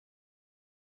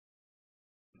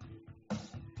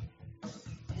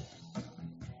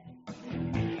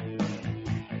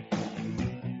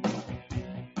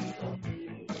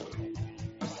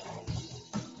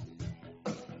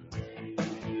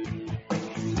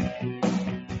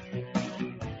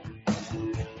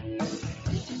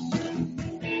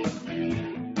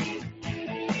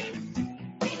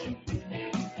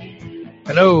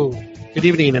Hello, good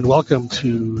evening, and welcome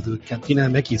to the Cantina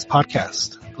MX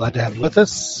podcast. Glad to have you with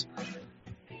us.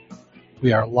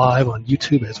 We are live on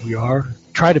YouTube as we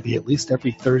try to be at least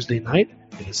every Thursday night.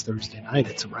 It is Thursday night.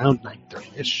 It's around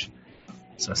 9:30-ish.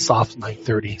 It's a soft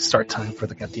 9:30 start time for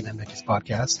the Cantina MX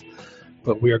podcast.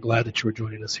 But we are glad that you are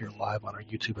joining us here live on our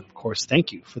YouTube. And of course,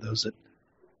 thank you for those that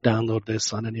download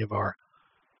this on any of our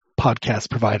podcast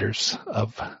providers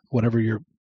of whatever your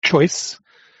choice.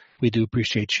 We do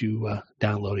appreciate you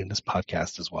downloading this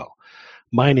podcast as well.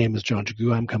 My name is John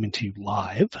Jagu. I'm coming to you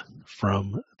live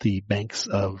from the banks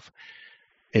of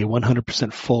a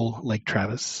 100% full Lake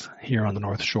Travis here on the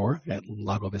North Shore at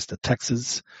Lago Vista,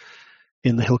 Texas,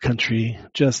 in the hill country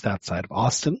just outside of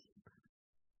Austin.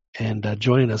 And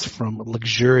joining us from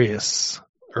luxurious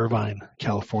Irvine,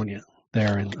 California,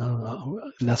 there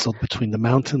nestled between the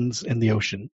mountains and the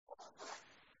ocean,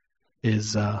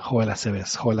 is Joel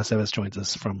Aceves. Joel Aceves joins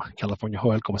us from California.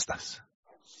 Joel, ¿cómo estás?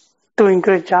 Doing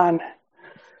good, John.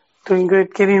 Doing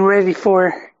good. Getting ready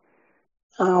for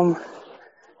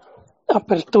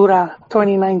Apertura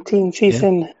 2019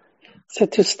 season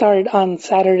set to start on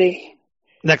Saturday.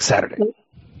 Next Saturday.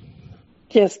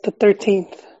 Yes, the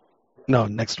 13th. No,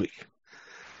 next week.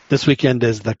 This weekend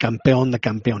is the Campeón de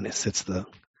Campeones. It's the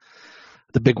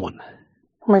big one.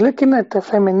 Am I looking at the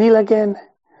femenil again?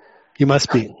 You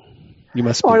must be.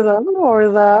 Or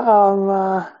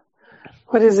the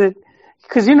what is it?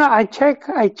 Because I check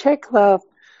the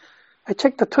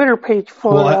Twitter page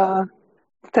for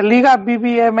the Liga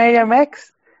BBMA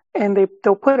MX, and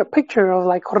they'll put a picture of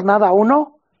like Jornada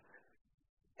Uno.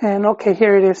 And okay,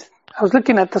 here it is. I was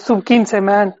looking at the Sub-15,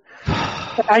 man.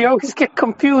 I always get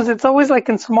confused. It's always like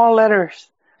in small letters.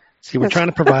 See, we're trying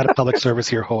to provide a public service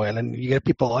here, Joel, and you get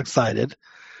people all excited.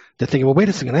 They're thinking, well, wait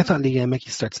a second, I thought Liga MX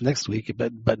starts next week,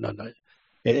 but no.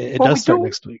 It does start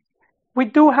next week. We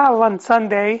do have on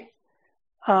Sunday,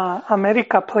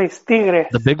 America plays Tigres.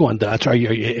 The big one, Dutch.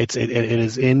 It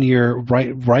is in your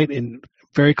right in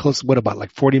very close. What about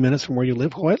like 40 minutes from where you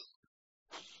live, Joel?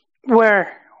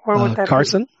 Where would that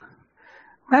Carson?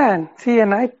 Be? Man, see,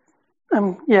 and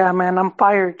I'm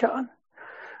fired, John.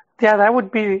 Yeah, that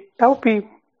would be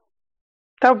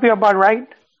about right.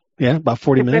 Yeah, about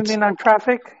 40 minutes. Depending on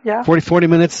traffic, yeah. 40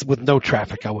 minutes with no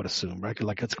traffic, I would assume, right?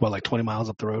 Like it's about like 20 miles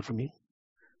up the road from you.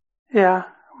 Yeah,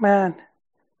 man.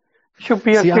 Should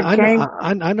be a good game.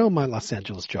 I know my Los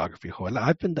Angeles geography, Joel.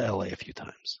 I've been to LA a few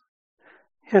times.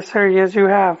 Yes, sir. Yes, you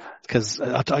have. Because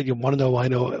I'll tell you, want to know,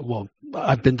 well,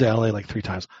 I've been to LA like 3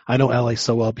 times. I know LA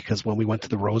so well because when we went to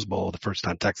the Rose Bowl the first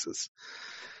time, Texas,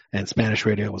 and Spanish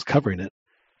radio was covering it,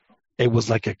 it was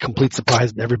like a complete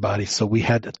surprise to everybody. So we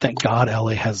had to, thank God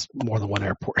LA has more than one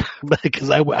airport because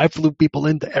I flew people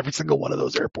into every single one of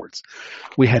those airports.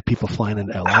 We had people flying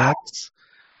into LAX.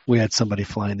 We had somebody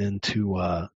flying into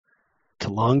to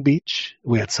Long Beach.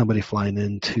 We had somebody flying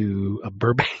into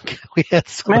Burbank. We had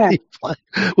somebody flying.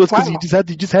 Well, it's because you just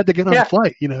had to get on a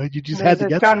flight. You just had to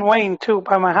get John there. Wayne too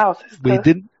by my house. We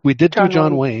did do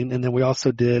John Wayne, and then we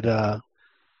also did the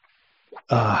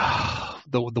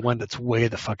one that's way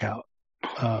the fuck out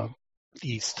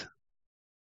east.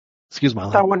 Excuse my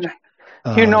language.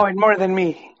 You know it more than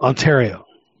me. Ontario.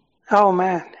 Oh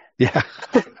man. Yeah.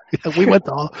 We went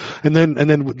to all, and then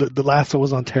the last one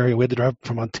was Ontario. We had to drive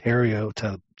from Ontario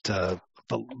to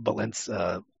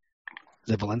Valencia.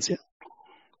 Is it Valencia?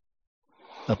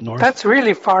 Up north. That's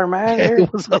really far, man. Yeah,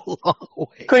 it was a long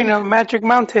way. Going to Magic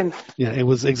Mountain. Yeah, it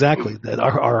was exactly that.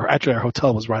 Our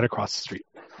hotel was right across the street.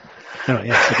 Anyway,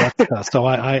 yeah, so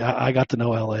I got to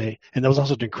know LA, and that was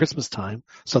also during Christmas time,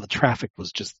 so the traffic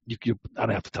was just I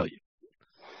don't have to tell you.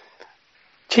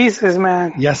 Jesus,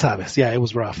 man. Ya sabes. Yeah, it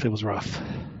was rough. It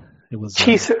was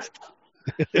Jesus.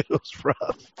 It was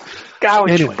rough. Ouch.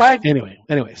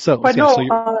 Anyway. So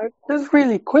just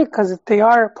really quick because they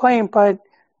are playing, but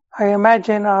I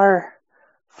imagine our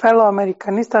fellow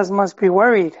Americanistas must be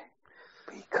worried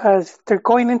because they're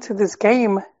going into this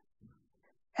game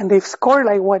and they've scored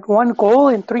like 1 goal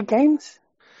in 3 games.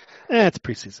 It's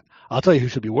preseason. I'll tell you who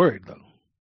should be worried though.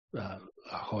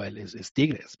 Joel is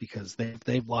Tigres because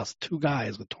they've lost 2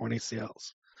 guys with torn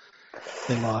ACLs.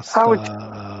 They lost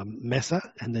Mesa,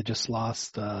 and they just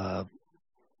lost one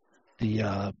of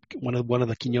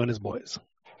the Quiñones boys.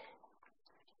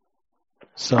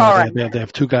 So they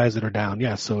have 2 guys that are down.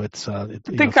 Yeah, so it's I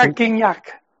think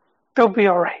Gignac. They'll be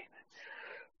all right.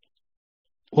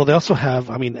 Well, they also have.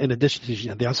 I mean, in addition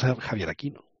to they also have Javier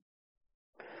Aquino.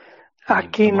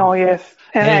 Aquino, yes,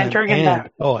 and Jürgen.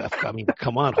 I mean,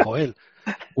 come on, Joel.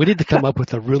 We need to come up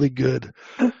with a really good.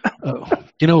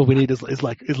 What we need is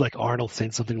like Arnold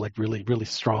saying something like really really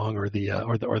strong, or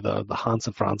the Hans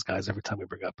and Franz guys every time we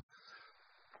bring up.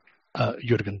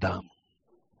 Jürgen Damm.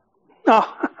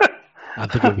 Oh. I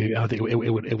think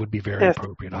it would be very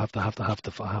appropriate. We'll have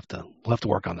to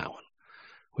work on that one.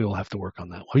 We will have to work on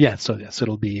that one. Yeah, so yes,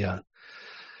 it'll be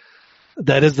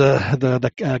that is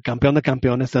the Campeón de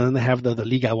Campeones, and then they have the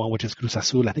Liga one, which is Cruz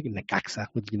Azul, I think in Necaxa,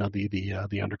 with the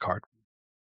undercard,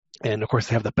 and of course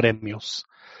they have the Premios.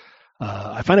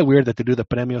 I find it weird that they do the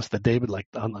Premios the day, but like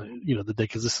on the day,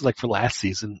 because this is like for last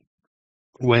season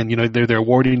when they're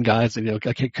awarding guys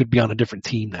that could be on a different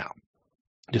team now.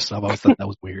 Just I've always thought that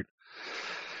was weird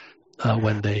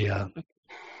when they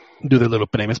do their little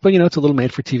Premios, but it's a little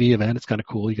made for TV event. It's kind of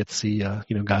cool. You get to see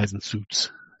guys in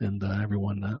suits and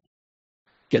everyone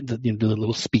get to do the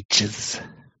little speeches.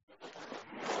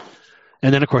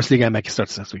 And then, of course, Liga MX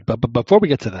starts next week. But before we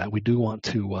get to that, we do want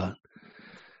to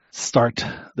start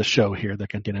the show here, the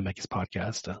Cantina MX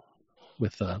podcast,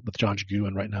 with John Jagu,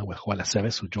 and right now with Joel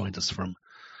Aceves, who joins us from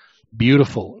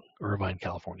beautiful Irvine,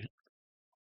 California,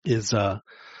 is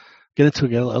get into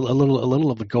a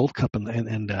little of the Gold Cup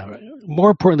and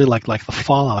more importantly, like the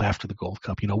fallout after the Gold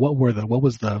Cup. What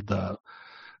was the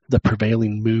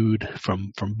prevailing mood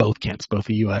from both camps, both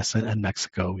the U.S. and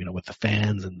Mexico, with the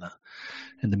fans and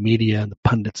the media and the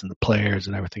pundits and the players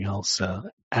and everything else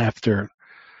after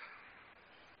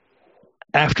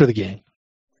the game,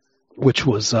 which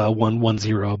was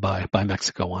 1-0 by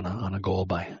Mexico on a goal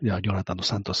by Jonathan Dos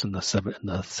Santos in the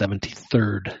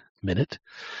 73rd minute.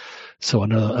 So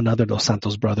another Dos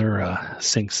Santos brother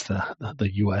sinks the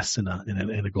U.S. in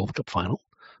a Gold Cup final.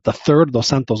 The third Dos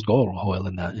Santos goal, Joel,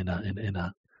 in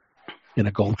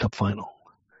a Gold Cup final,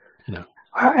 And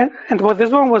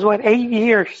this one was 8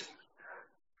 years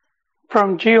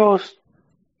from Gio's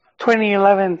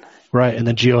 2011. Right, and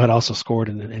then Gio had also scored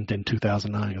in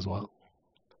 2009 as well.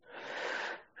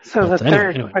 So the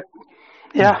third, anyway. But,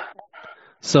 yeah.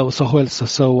 So Joel,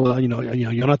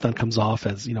 Jonathan comes off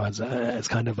as as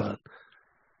kind of a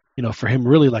for him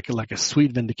really like a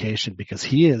sweet vindication, because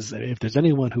he is, if there's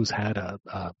anyone who's had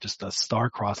just a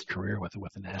star-crossed career with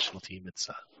the national team,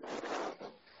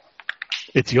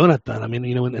 it's Jonathan. I mean,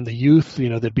 in the youth,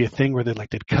 there'd be a thing where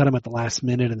they'd cut him at the last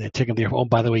minute and they'd take him there. Oh,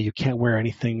 by the way, you can't wear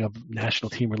anything of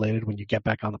national team related when you get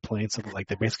back on the plane. So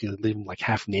they basically leave him like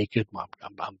half naked.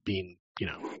 I'm being,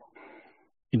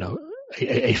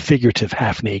 a figurative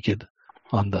half naked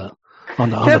on the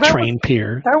train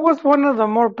pier. That was one of the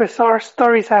more bizarre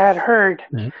stories I had heard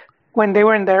when they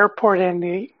were in the airport and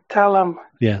they tell him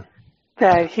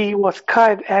that he was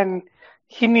cut and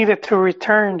he needed to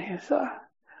return his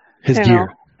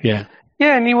gear. Yeah,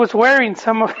 and he was wearing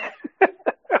some of it. I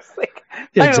was like,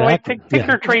 exactly. Take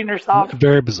your trainers off.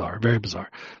 Very bizarre, very bizarre.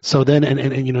 So then, and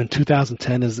in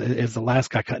 2010 is the last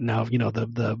guy cut. Now,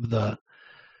 the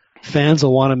fans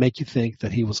will want to make you think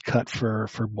that he was cut for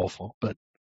Bofo, but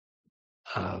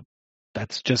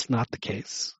that's just not the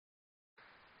case,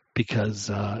 because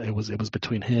it was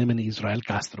between him and Israel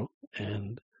Castro,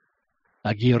 and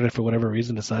Aguirre, for whatever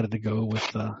reason, decided to go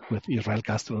with Israel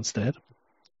Castro instead.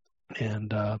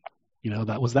 And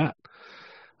that was that.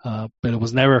 But it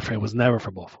was never for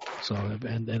Bofo. So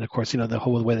and of course, the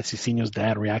whole way that Cicinho's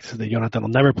dad reacts to that Jonathan will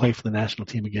never play for the national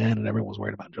team again, and everyone was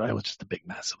worried about it. It was just a big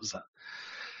mess. It was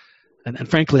and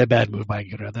frankly a bad move by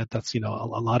Aguirre. That's a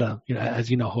lot of as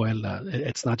you know, Joel,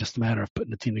 it's not just a matter of putting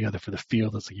the team together for the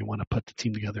field. It's like you want to put the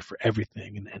team together for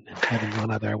everything, and having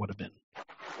Jonah there would have been.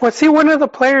 Was he one of the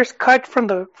players cut from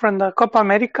the Copa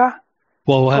America?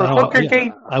 Well,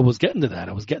 I was getting to that.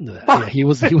 Yeah, he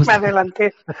was.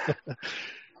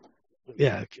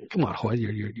 Yeah, come on, Joel,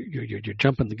 you're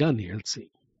jumping the gun here. Let's see,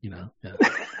 Yeah.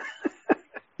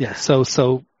 Yeah.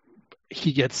 So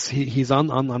he's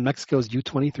on Mexico's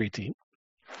U23 team,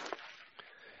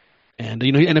 and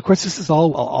and of course this is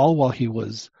all while he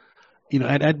was,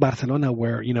 at Barcelona,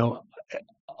 where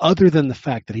other than the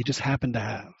fact that he just happened to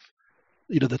have,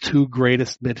 the two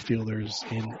greatest midfielders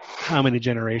in how many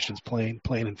generations playing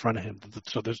in front of him.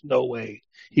 So there's no way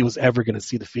he was ever going to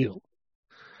see the field.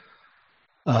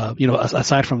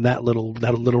 Aside from that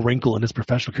little wrinkle in his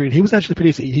professional career, he was actually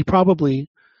pretty. He probably,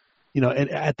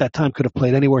 at that time could have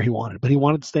played anywhere he wanted, but he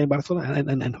wanted to stay in Barcelona,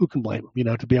 and who can blame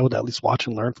him? To be able to at least watch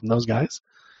and learn from those guys.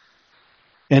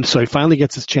 And so he finally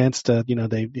gets his chance to,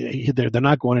 they're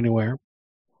not going anywhere.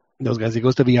 Those guys. He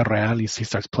goes to Villarreal. He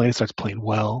starts playing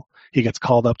well. He gets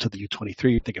called up to the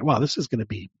U23. You're thinking, wow, this is going to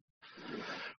be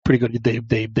pretty good.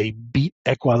 They beat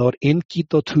Ecuador in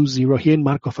Quito 2-0. He and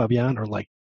Marco Fabian are like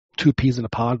two peas in a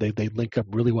pod. They link up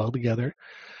really well together.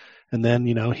 And then,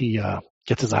 he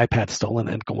gets his iPad stolen,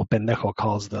 and como pendejo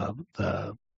calls the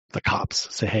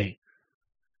cops. Say, hey,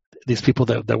 these people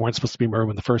that weren't supposed to be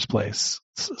murdered in the first place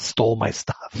stole my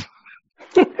stuff.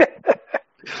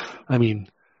 I mean,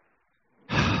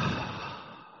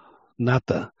 not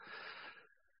the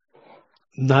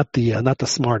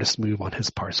smartest move on his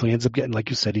part. So he ends up getting, like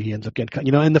you said, he ends up getting cut.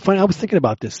 And I was thinking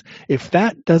about this. If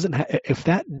that doesn't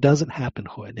happen,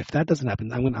 Hood, if that doesn't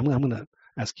happen, I'm going to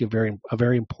ask you a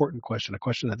very important question, a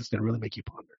question that is going to really make you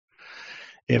ponder.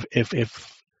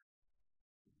 If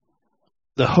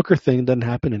the hooker thing doesn't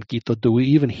happen in Quito, do we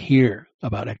even hear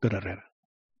about Hector Herrera?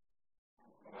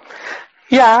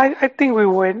 Yeah, I think we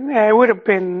would. It would have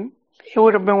been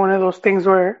one of those things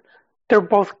where they're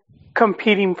both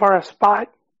competing for a spot.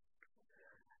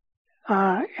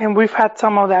 And we've had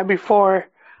some of that before,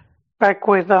 back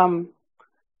with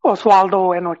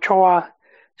Oswaldo and Ochoa,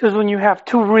 just when you have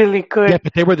two really good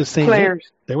but they were the same players.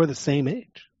 Age. They were the same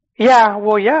age. Yeah,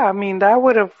 well, yeah. I mean, that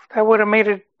would have made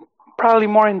it probably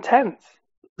more intense.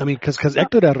 I mean, because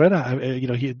Hector Herrera,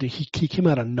 he came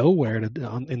out of nowhere in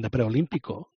the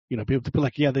Preolímpico. People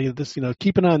like,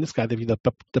 keep an eye on this guy. The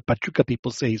Pachuca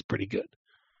people say he's pretty good.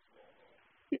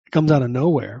 It comes out of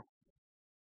nowhere,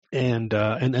 and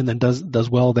then does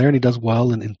well there, and he does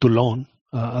well in Toulon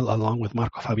along with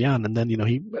Marco Fabian, and then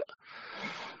he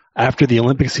after the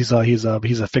Olympics he's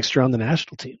a fixture on the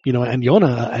national team. And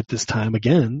Yona at this time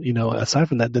again, aside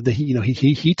from that,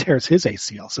 he tears his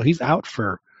ACL, so he's out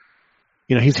for.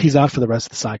 He's out for the rest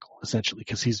of the cycle, essentially,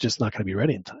 because he's just not going to be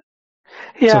ready in time.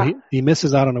 Yeah. So he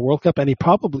misses out on the World Cup, and he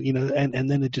probably, and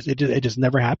then it just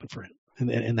never happened for him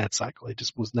in that cycle. It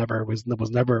just was never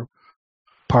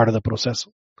part of the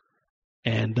proceso.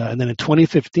 And then in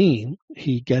 2015,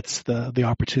 he gets the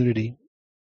opportunity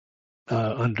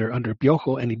under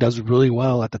Piojo, and he does really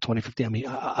well at the 2015. I mean,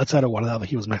 outside of Guardado,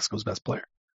 he was Mexico's best player.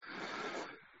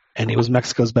 And he was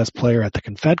Mexico's best player at the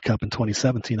Confed Cup in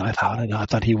 2017, I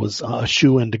thought he was a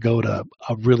shoo-in to go to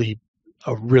a really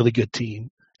good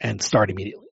team and start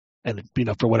immediately. And,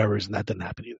 for whatever reason, that didn't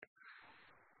happen either.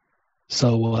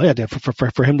 So,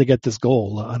 for him to get this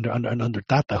goal under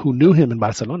Tata, who knew him in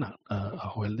Barcelona,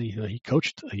 he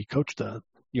coached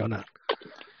Yona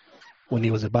when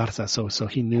he was at Barça. So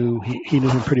he knew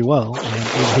him pretty well.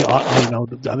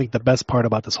 And I think the best part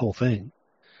about this whole thing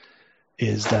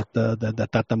is that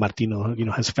Tata Martino,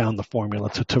 has found the formula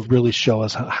to really show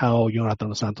us how Jonathan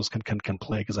Dos Santos can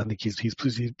play, because I think he's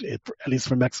at least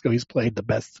for Mexico, he's played the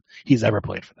best he's ever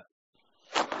played for them.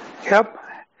 Yep.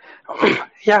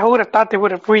 Yeah, who would have thought they would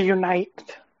have reunited?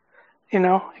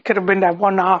 It could have been that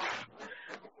one-off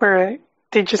where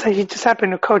he just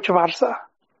happened to coach Barca.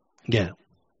 Yeah.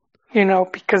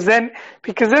 Because then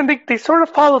they sort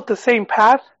of followed the same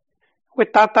path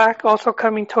with Tata also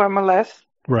coming to MLS.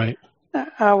 Right.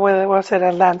 Was it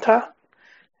Atlanta,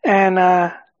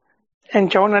 and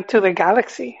Jonah to the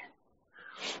Galaxy,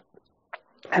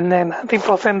 and then they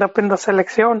both end up in the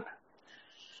selección.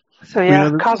 So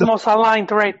yeah, Cosmos aligned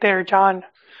right there, John.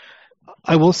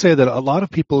 I will say that a lot of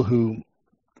people who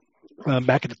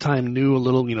back at the time knew a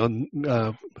little,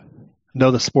 know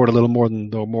the sport a little more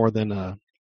than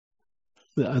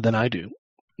I do.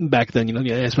 Back then,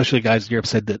 especially guys in Europe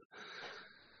said that.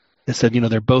 They said,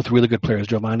 they're both really good players.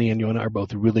 Giovanni and Yona are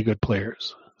both really good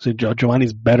players. So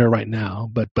Giovanni's better right now,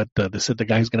 but they said the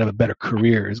guy who's going to have a better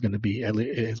career is going to be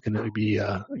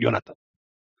Jonathan,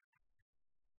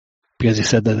 because he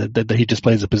said that he just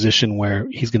plays a position where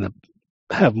he's going to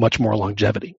have much more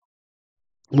longevity,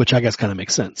 which I guess kind of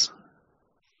makes sense.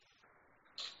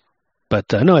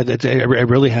 But no, it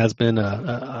really has been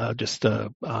I've just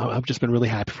been really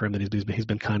happy for him that he's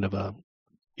been kind of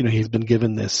he's been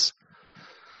given this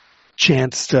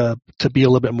chance to be a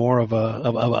little bit more of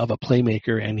a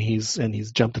playmaker, and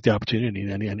he's jumped at the opportunity,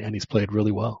 and he's played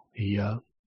really well. He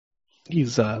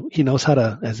knows how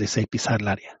to, as they say, pisar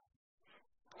el área.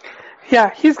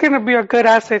 Yeah, he's going to be a good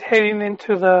asset heading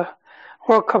into the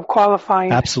World Cup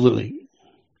qualifying. Absolutely,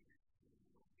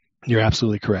 you're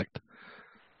absolutely correct.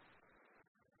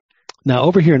 Now,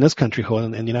 over here in this country,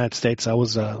 in the United States, I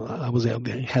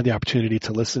had the opportunity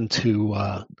to listen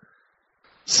to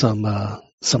some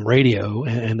radio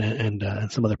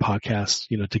and some other podcasts,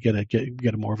 to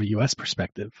get a more of a U.S.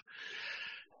 perspective.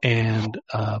 And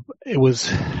it's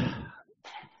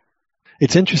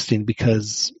interesting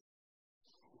because,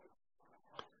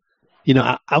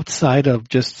 outside of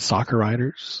just soccer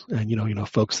writers and,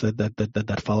 folks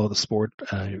that follow the sport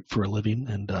for a living,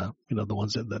 and, the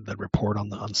ones that report on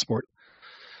the sport,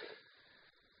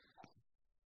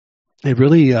 it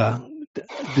really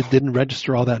didn't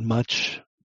register all that much.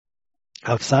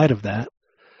 Outside of that,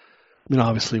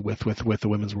 obviously with the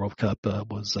Women's World Cup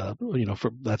was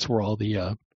that's where all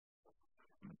the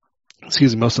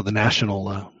most of the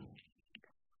national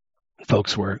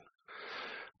folks were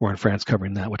in France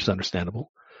covering that, which is understandable.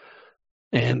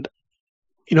 And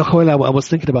Joel, I was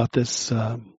thinking about this.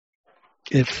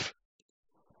 If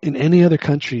in any other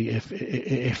country,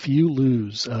 if you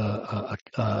lose a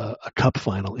cup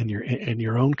final in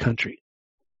your own country,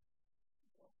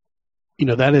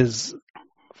 that is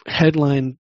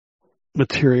headline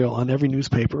material on every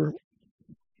newspaper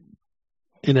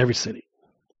in every city.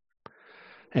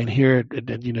 And here,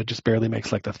 it just barely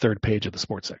makes like the third page of the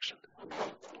sports section.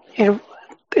 It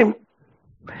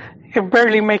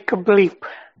barely make a bleep.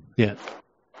 Yeah.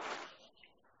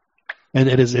 And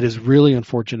it is really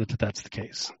unfortunate that that's the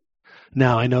case.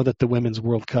 Now, I know that the Women's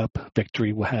World Cup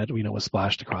victory was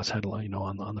splashed across headline,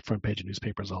 on the front page of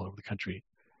newspapers all over the country.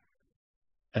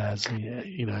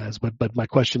 But my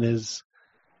question is,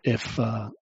 if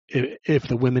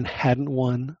the women hadn't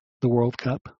won the World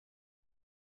Cup,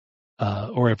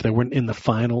 or if they weren't in the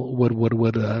final,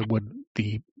 would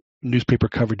the newspaper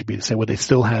coverage be the same? Would they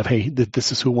still have, hey,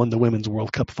 this is who won the Women's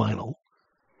World Cup final?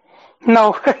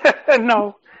 No,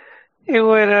 no. They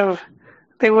would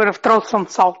have thrown some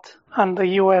salt on the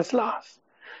U.S. loss.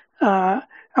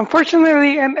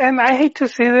 Unfortunately, and I hate to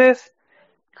see this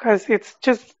because it's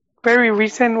just very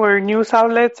recent where news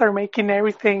outlets are making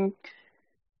everything,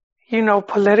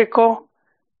 political.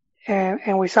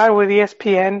 And we saw it with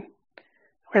ESPN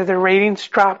where the ratings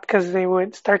dropped because they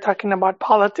would start talking about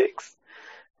politics.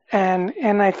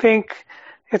 And I think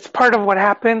it's part of what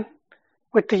happened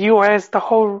with the U.S., the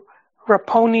whole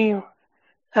Raponi,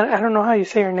 I don't know how you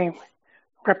say her name,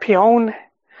 Rapione,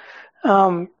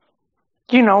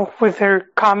 with her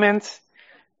comments,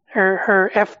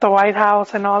 her F the White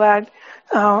House and all that.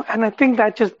 And I think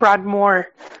that just brought more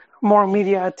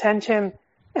media attention.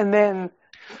 And then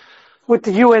with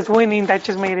the U.S. winning, that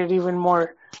just made it even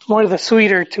more the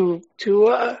sweeter to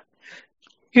juice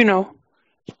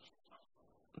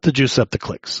up the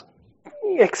clicks.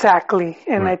 Exactly.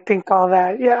 And right. I think all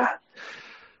that, yeah.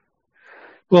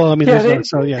 Well, I mean, there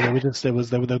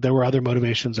were other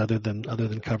motivations other than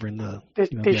covering the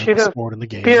sport and the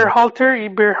game.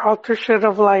 Berhalter should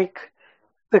have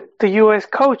the U.S.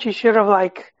 coach. He should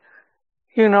have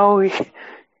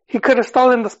he could have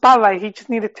stolen the spotlight. He just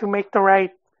needed to make the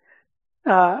right,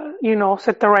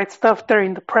 set the right stuff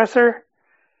during the presser.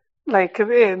 Like,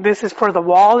 this is for the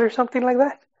wall or something like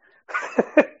that.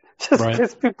 Just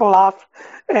piss people off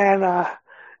and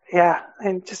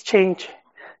just change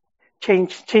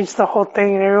the whole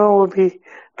thing, and everyone will be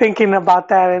thinking about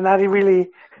that and not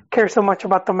really care so much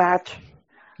about the match.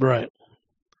 Right.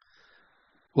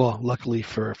 Well, luckily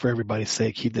for everybody's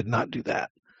sake, he did not do that.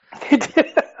 He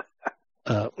did.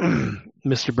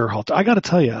 Mr. Berhalter, I got to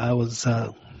tell you, I was,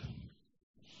 I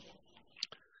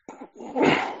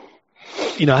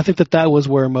think that was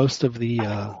where most of the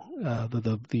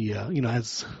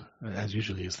as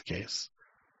usually is the case,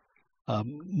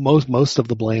 most of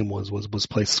the blame was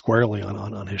placed squarely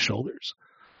on his shoulders.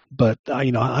 But I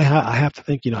have to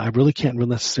think, I really can't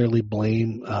necessarily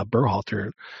blame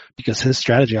Berhalter, because his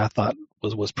strategy, I thought,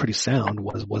 was pretty sound.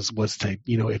 Was to,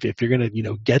 if you're gonna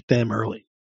get them early,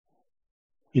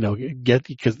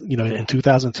 because in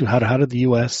 2002, how did the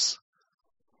U.S.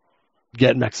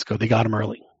 get Mexico? They got them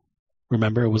early.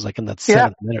 Remember, it was like in that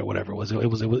 7th minute or whatever it was. It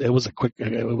was a quick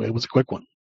one.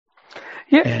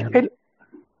 Yeah. And,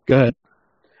 go ahead.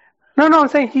 No, I'm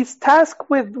saying he's tasked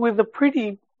with a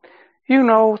pretty,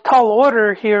 tall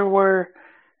order here, where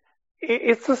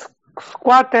it's a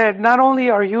squad that not only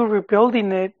are you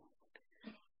rebuilding it,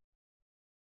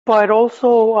 but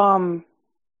also,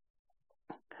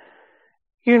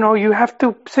 you have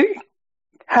to see,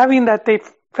 having that they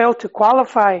failed to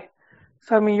qualify.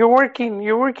 So, I mean, you're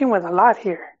working with a lot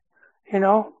here,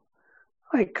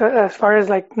 as far as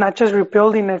not just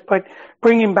rebuilding it, but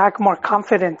bringing back more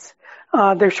confidence.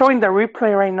 They're showing the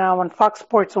replay right now on Fox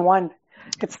Sports 1.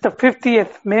 It's the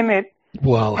 50th minute.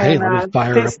 Well, hey, let me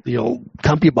fire up the old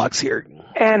comfy box here.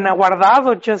 And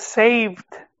Guardado just saved,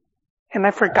 and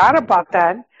I forgot about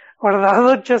that.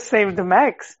 Guardado just saved the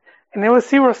Mex, and it was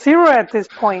 0-0 at this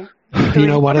point.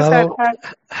 Guardado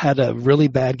had a really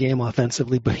bad game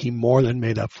offensively, but he more than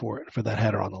made up for it for that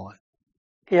header on the line.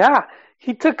 Yeah,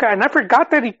 he took, and I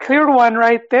forgot that he cleared one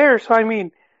right there. So, I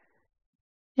mean,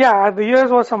 yeah, the U.S.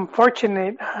 was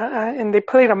unfortunate, and they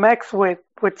played a Mex with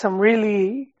some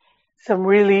really,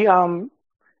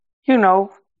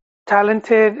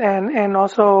 talented and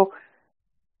also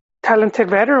talented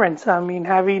veterans. I mean,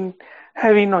 having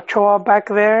Ochoa back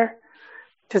there,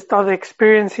 just all the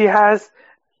experience he has,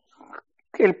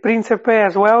 El Príncipe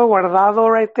as well,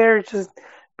 Guardado right there, just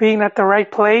being at the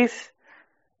right place.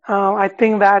 I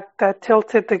think that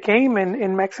tilted the game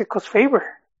in Mexico's favor.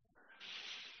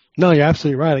 No, you're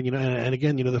absolutely right. And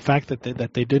again, the fact that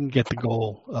they didn't get the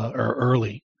goal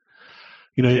early,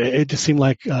 it just seemed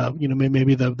like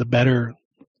maybe the better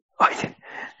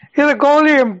He's a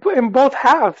goalie in both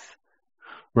halves.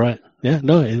 Right. Yeah.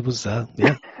 No, it was.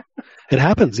 Yeah. It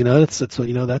happens. It's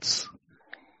that's.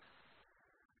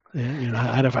 Yeah,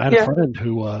 I had a friend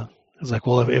who was like,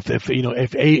 well,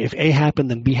 if A happened,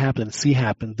 then B happened, and C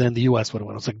happened, then the U.S. would have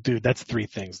won. I was like, dude, that's three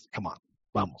things. Come on,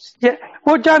 vamos. Yeah.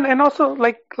 Well, John, and also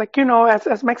like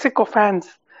as Mexico fans,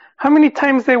 how many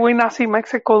times did we not see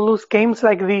Mexico lose games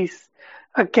like these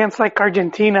against like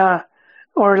Argentina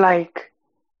or like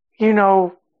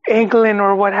England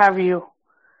or what have you,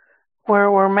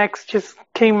 where Mex just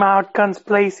came out guns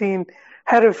blazing,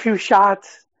 had a few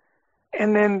shots,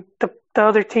 and then the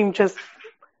other team just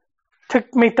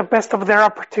made the best of their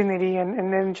opportunity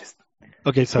and then just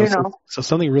okay. So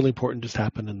something really important just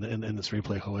happened in this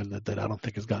replay, Joel, that I don't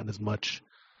think has gotten as much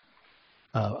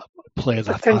play as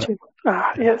attention. I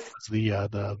thought. Yes. It's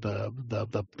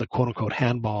the quote unquote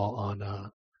handball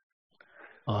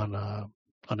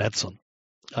on Edson.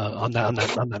 On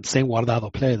that same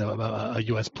Guardado play, a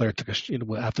U.S. player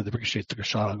after the ricochet took a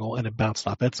shot on goal and it bounced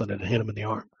off Edson and it hit him in the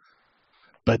arm.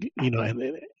 But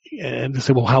and they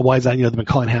say, well, why is that? They've been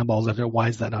calling handballs after. Why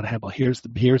is that not a handball? Here's the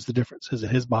difference: is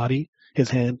that his body,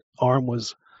 his arm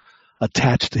was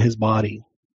attached to his body,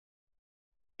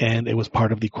 and it was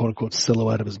part of the quote unquote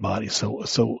silhouette of his body. So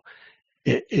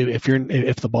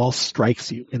if the ball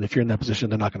strikes you, and if you're in that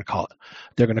position, they're not going to call it.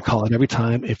 They're going to call it every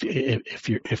time if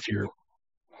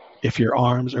your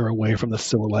arms are away from the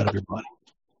silhouette of your body.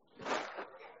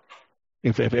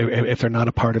 If they're not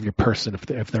a part of your person,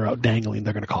 if they're out dangling,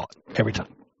 they're going to call it every time,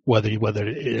 whether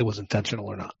it was intentional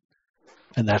or not,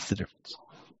 and that's the difference.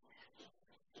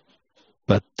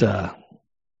 But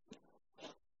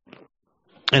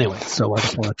anyway, so I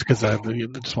just wanted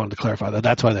to clarify that.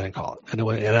 That's why they didn't call it,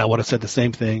 and I would have said the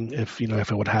same thing if it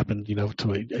would have happened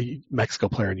to a Mexico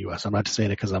player in the U.S. I'm not just saying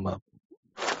it because I'm a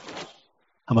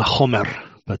homer,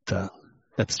 but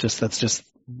that's just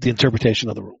the interpretation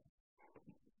of the rule.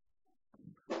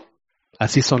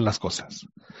 Así son las cosas.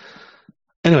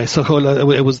 Anyway, so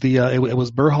it was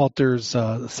Berhalter's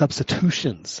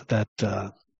substitutions that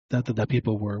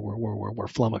people were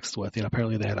flummoxed with.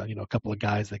 Apparently they had a couple of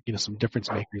guys that some difference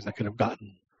makers that could have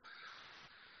gotten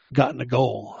a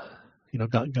goal.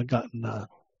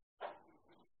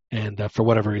 And for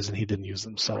whatever reason he didn't use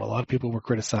them. So a lot of people were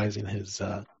criticizing his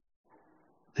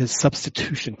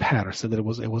substitution pattern, said that it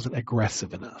wasn't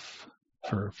aggressive enough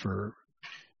for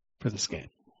this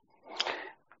game.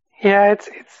 Yeah, it's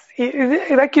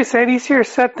like you said, easier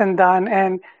said than done.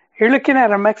 And you're looking at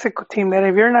a Mexico team that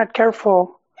if you're not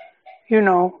careful,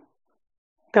 they'll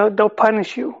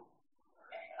punish you.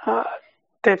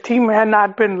 The team had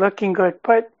not been looking good,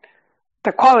 but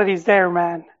the quality's there,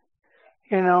 man.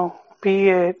 Be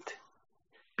it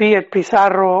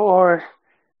Pizarro or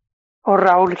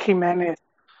Raúl Jiménez.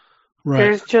 Right.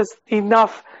 There's just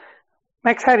enough.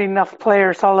 Mex had enough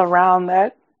players all around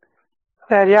that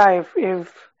yeah,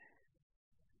 if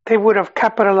they would have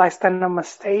capitalized on a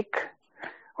mistake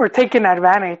or taken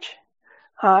advantage,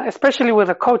 especially with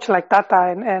a coach like Tata,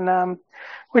 and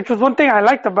which was one thing I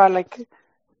liked about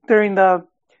during the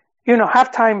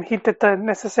halftime, he did the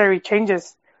necessary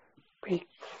changes, to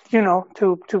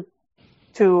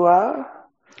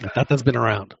Tata's been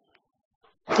around.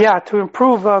 Yeah, to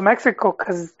improve Mexico,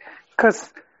 because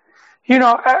this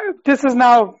is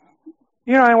now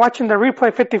I'm watching the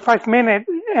replay 55 minute,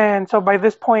 and so by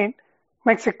this point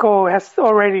Mexico has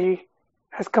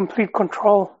complete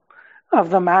control of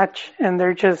the match, and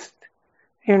they're just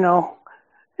and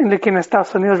looking at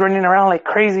Estados Unidos running around like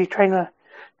crazy trying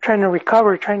to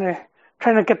recover, trying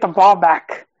to get the ball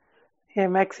back. Yeah,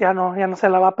 Mex ya no se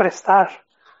la va a prestar.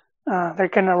 They're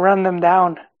gonna run them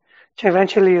down, which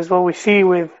eventually is what we see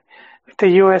with the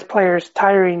U.S. players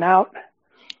tiring out.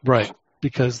 Right,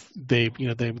 because their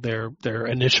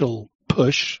initial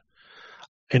push,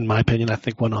 in my opinion, I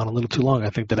think went on a little too long. I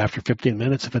think that after 15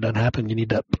 minutes, if it doesn't happen, you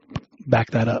need to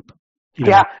back that up.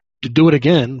 To do it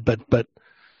again, but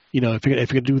if you're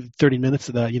gonna do 30 minutes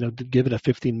of that, give it a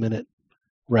 15-minute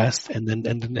rest and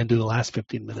then do the last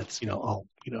 15 minutes, all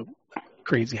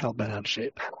crazy hell bent out of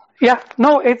shape. Yeah,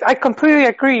 no, I completely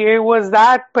agree. It was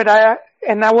that, but I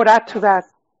would add to that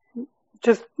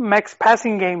just Mex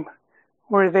passing game,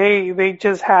 where they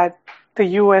just had the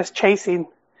U.S. chasing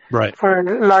right for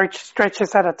large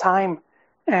stretches at a time,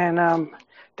 and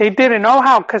they didn't know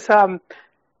how, because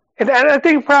I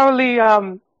think probably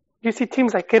you see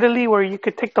teams like Italy where you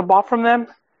could take the ball from them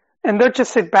and they'll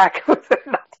just sit back.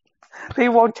 They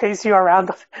won't chase you around.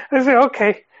 They say,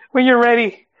 okay, when you're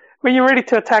ready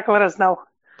to attack, let us know.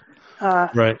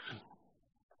 Right.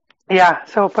 Yeah.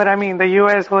 So, but I mean, the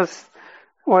U.S. was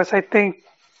I think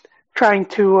trying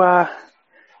to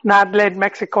not let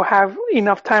Mexico have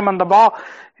enough time on the ball.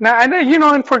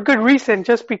 And for good reason,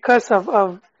 just because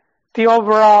of the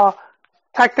overall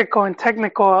tactical and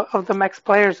technical of the Mex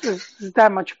players is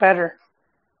that much better.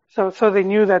 So they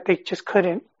knew that they just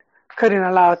couldn't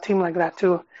allow a team like that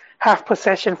to have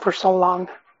possession for so long.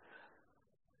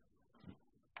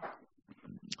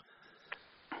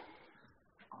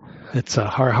 It's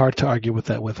hard to argue with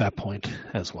that point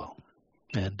as well.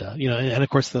 And and of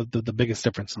course the biggest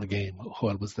difference in the game,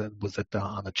 Joel, was that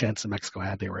on the chance that Mexico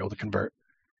had, they were able to convert,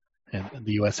 and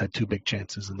the U.S. had two big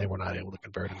chances and they were not able to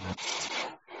convert.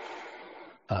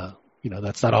 And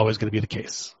that's not always going to be the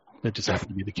case. It just happened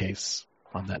to be the case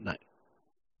on that night.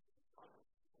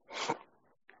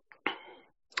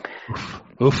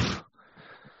 Oof.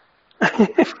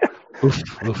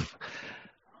 Oof.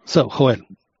 So, Joel,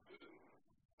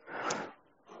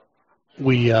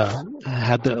 we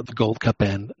had the Gold Cup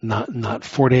end not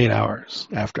 48 hours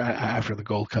after the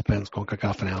Gold Cup ends.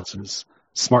 CONCACAF announces,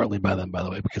 smartly by them, by the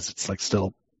way, because it's like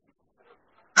still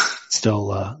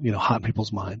hot in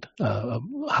people's mind of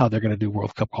how they're going to do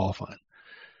World Cup qualifying,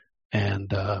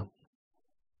 and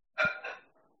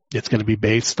it's going to be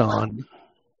based on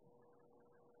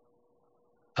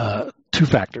two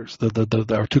factors.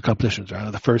 There are two competitions.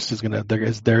 Right? The first is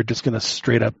they're just going to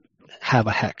straight up have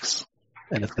a hex,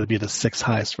 and it's going to be the 6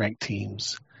 highest ranked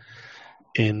teams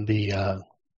in the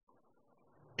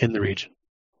region,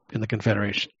 in the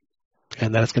Confederation,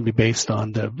 and that's going to be based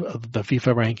on the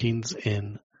FIFA rankings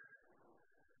in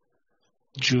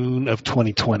June of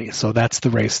 2020. So that's the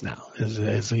race now.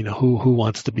 Is who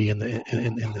wants to be in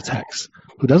this hex?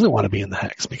 Who doesn't want to be in the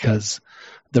hex? Because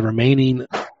the remaining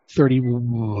 30,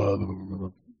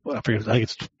 I think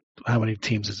it's, how many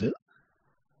teams is it?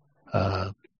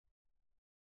 I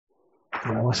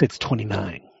want to say it's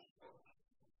 29.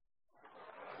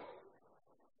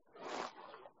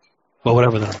 Well,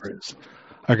 whatever the number is,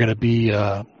 are going to be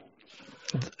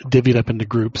divvied up into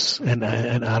groups, and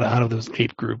out of those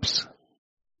 8 groups,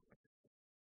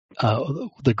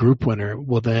 the group winner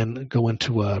will then go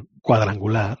into a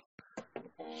quadrangular,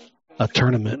 a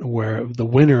tournament where the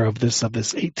winner of this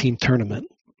 8-team tournament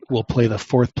will play the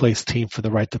 4th place team for the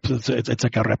right to. It's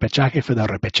like a repechaje for the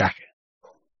repechaje.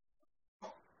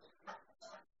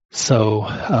 So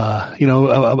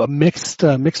a mixed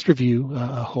review,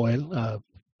 Joel.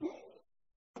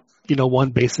 One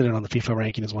basing it on the FIFA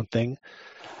ranking is one thing.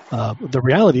 The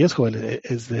reality is, Joel,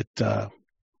 is that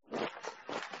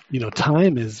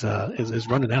time is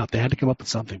running out. They had to come up with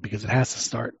something because it has to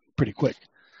start pretty quick.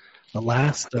 The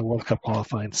last World Cup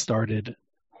qualifying started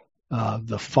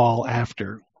the fall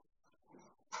after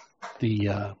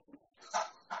the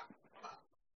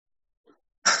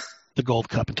Gold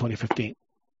Cup in 2015.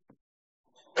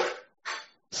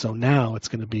 So now it's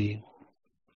going to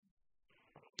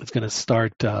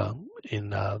start in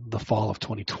the fall of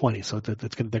 2020. So they're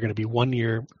going to be 1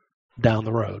 year down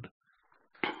the road,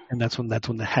 and that's when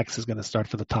the hex is going to start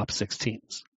for the top 6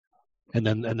 teams, and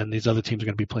then these other teams are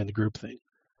going to be playing the group thing.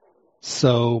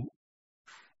 So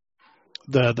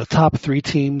the top 3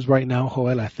 teams right now,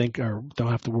 Joel, I think don't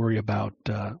have to worry about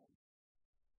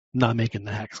not making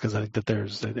the hex, because I think that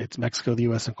it's Mexico, the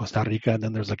U.S., and Costa Rica, and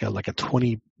then there's like a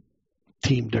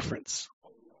 20-team difference,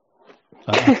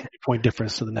 point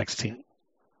difference to the next team.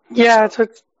 Yeah, so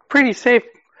it's pretty safe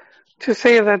to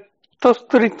say that those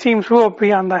 3 teams will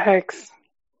be on the hex.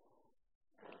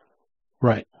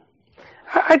 Right.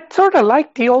 I sort of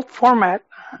like the old format.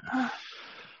 I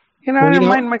didn't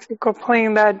mind Mexico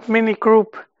playing that mini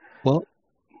group. Well,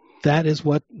 that is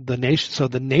what the nation. So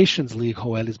the Nations League,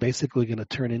 Joel, is basically going to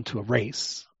turn into a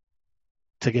race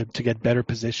to get better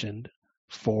positioned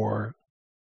for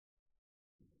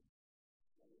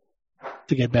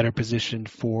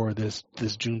this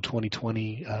June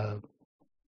 2020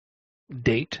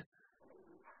 date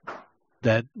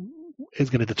that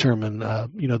is going to determine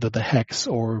the hex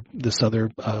or this other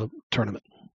tournament.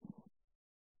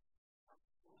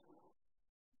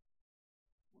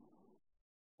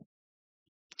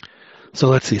 So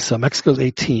let's see. So Mexico's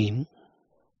 18,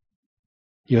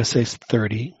 USA's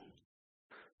 30,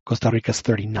 Costa Rica's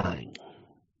 39.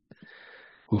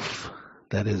 Oof,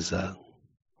 that is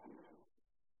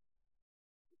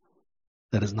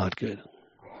not good.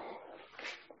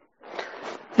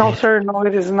 No, and sir, no,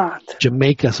 it is not.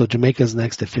 Jamaica's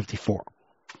next at 54.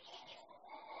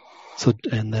 So,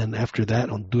 and then after that,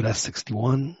 Honduras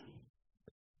 61,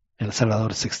 and El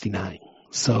Salvador 69.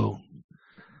 So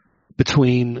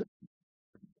between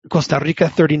Costa Rica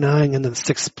 39 and then the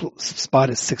 6th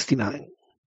spot is 69.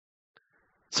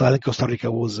 So I think Costa Rica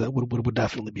would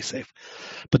definitely be safe.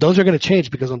 But those are going to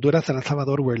change because Honduras and El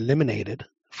Salvador were eliminated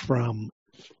from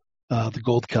the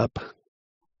Gold Cup.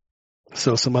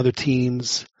 So some other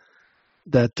teams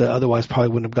that otherwise probably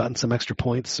wouldn't have gotten some extra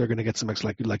points are going to get some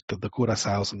extra, like the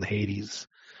Curaçaos and the Hades.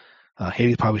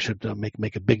 Haiti probably should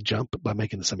make a big jump by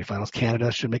making the semifinals.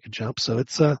 Canada should make a jump. So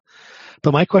it's but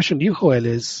my question to you, Joel,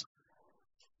 is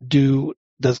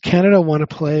does Canada want to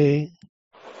play?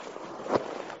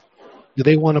 Do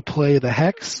they want to play the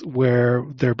Hex where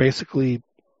they're basically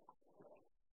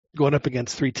going up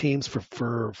against three teams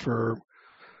for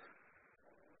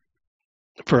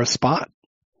a spot,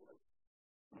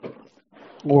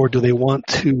 or do they want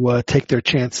to take their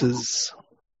chances?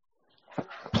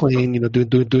 Playing,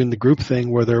 doing the group thing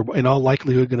where they're in all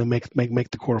likelihood going to make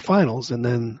the quarterfinals, and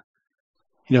then,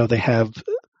 they have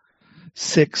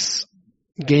 6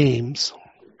 games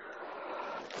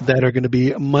that are going to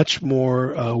be much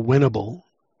more winnable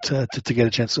to get a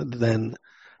chance than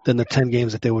the 10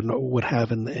 games that they would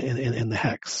have in the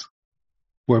Hex,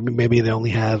 where maybe they only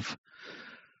have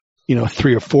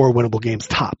 3 or 4 winnable games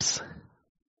tops.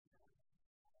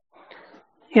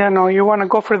 Yeah, no, you want to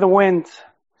go for the wins.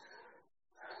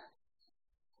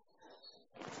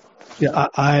 Yeah,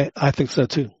 I think so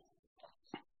too.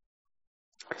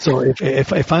 So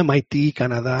if I'm Haiti,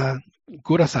 Canada,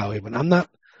 Curaçao, even I'm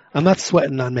not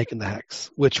sweating on making the Hex,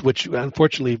 which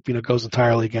unfortunately goes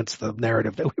entirely against the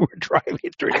narrative that we were driving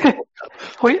during the World Cup.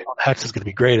 The Hex is going to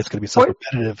be great. It's going to be so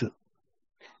competitive.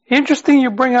 Interesting,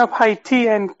 you bring up Haiti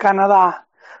and Canada,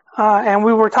 and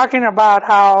we were talking about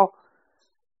how,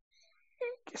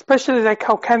 especially like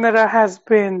how Canada has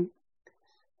been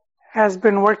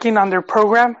working on their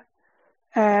program.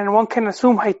 And one can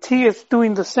assume Haiti is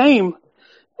doing the same.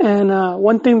 And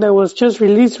one thing that was just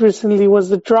released recently was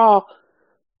the draw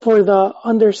for the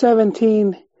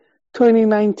Under-17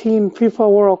 2019 FIFA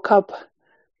World Cup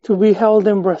to be held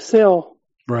in Brazil.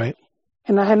 Right.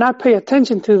 And I had not paid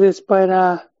attention to this,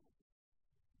 but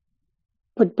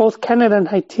both Canada and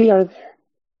Haiti are there.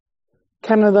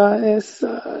 Canada is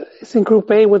in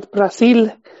Group A with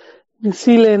Brazil, New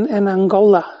Zealand, and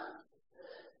Angola.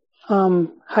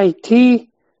 Haiti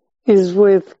is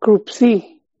with Group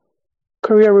C.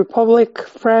 Korea Republic,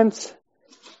 France,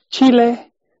 Chile.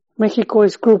 Mexico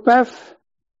is Group F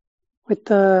with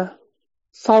the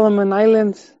Solomon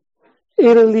Islands,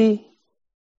 Italy,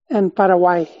 and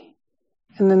Paraguay.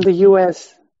 And then the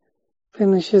U.S.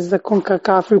 finishes the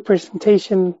CONCACAF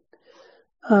representation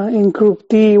in Group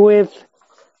D with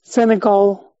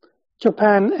Senegal,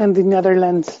 Japan, and the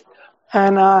Netherlands.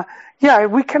 And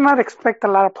we cannot expect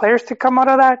a lot of players to come out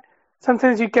of that.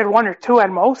 Sometimes you get 1 or 2 at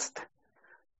most,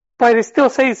 but it still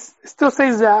says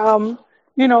that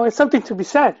it's something to be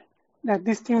said that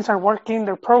these teams are working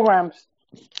their programs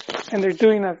and they're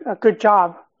doing a good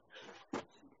job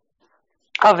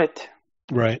of it.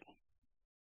 Right.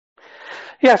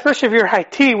 Yeah, especially if you're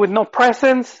Haiti with no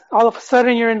presence, all of a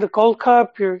sudden you're in the Gold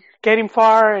Cup, you're getting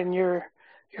far, and you're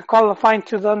qualifying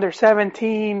to the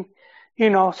Under-17.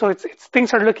 So it's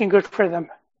things are looking good for them.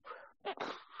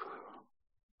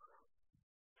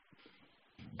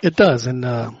 It does, and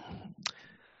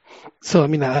so I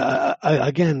mean, I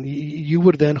again, you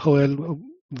would then, Joel,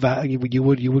 you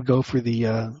would go for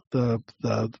the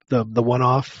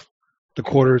one-off, the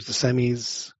quarters, the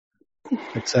semis,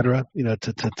 etc.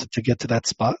 To get to that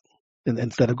spot,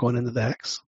 instead of going into the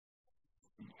Hex.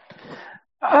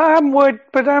 I would,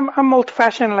 but I'm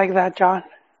old-fashioned like that, John.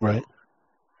 Right.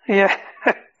 Yeah.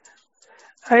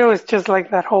 I always just like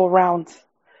that whole rounds,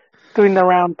 doing the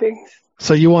round things.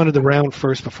 So you wanted the round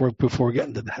first before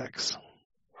getting to the Hex.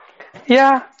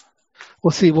 Yeah.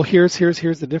 Well, see, here's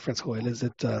the difference, Joel, is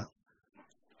that,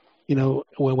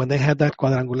 when they had that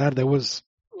quadrangular, there was,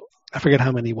 I forget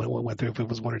how many went through, if it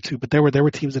was 1 or 2, but there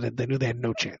were teams that they knew they had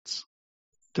no chance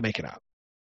to make it out.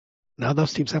 Now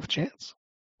those teams have a chance.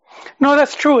 No,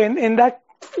 that's true. In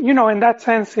that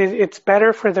sense, it's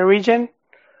better for the region.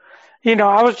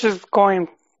 I was just going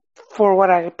for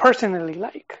what I personally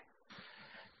like.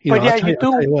 But yeah, you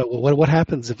do. What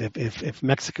happens if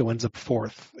Mexico ends up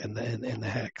 4th in the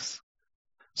Hex?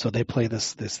 So they play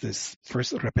this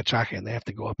first repechaje, and they have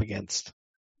to go up against,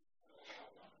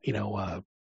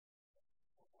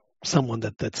 someone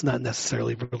that's not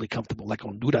necessarily really comfortable, like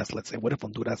Honduras, let's say. What if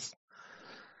Honduras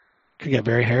could get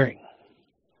very hairy?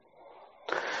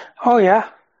 Oh yeah,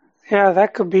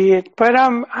 that could be it.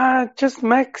 But just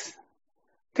Mex,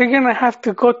 they're gonna have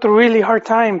to go through really hard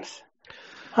times.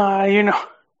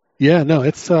 Yeah, no,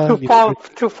 it's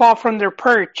to fall from their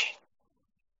perch.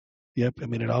 Yep, I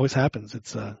mean it always happens.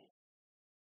 It's going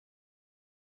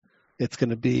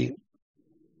to be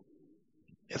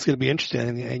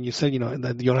interesting. And you said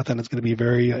that Jonathan is going to be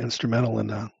very instrumental in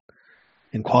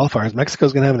in qualifiers.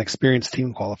 Mexico's going to have an experienced team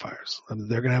in qualifiers. I mean,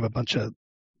 they're going to have a bunch of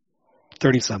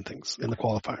 30-somethings in the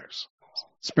qualifiers.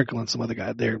 Sprinkle in some other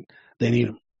guy. They need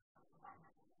them.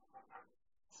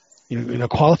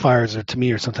 Qualifiers to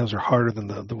me sometimes harder than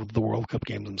the World Cup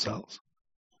games themselves.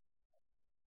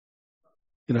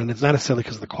 And it's not necessarily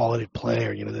because of the quality of play,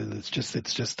 or it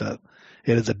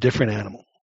is a different animal,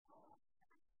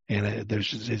 and it's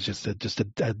just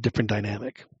a different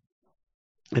dynamic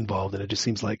involved, and it just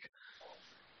seems like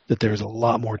that there's a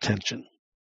lot more tension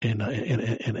in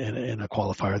a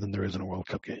qualifier than there is in a World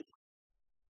Cup game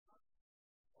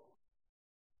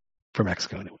for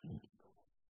Mexico anyway.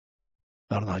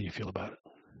 I don't know how you feel about it.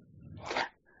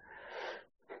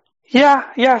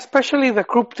 Yeah, especially the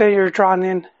group that you're drawn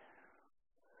in.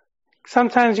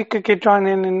 Sometimes you could get drawn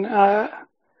in and,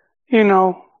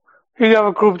 you have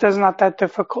a group that's not that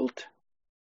difficult.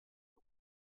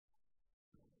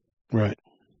 Right.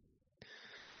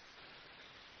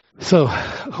 So,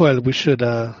 well, we should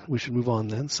move on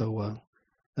then. So, I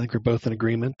think we're both in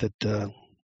agreement that,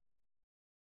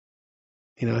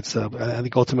 it's. I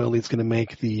think ultimately it's going to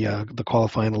make the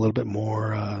qualifying a little bit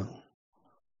more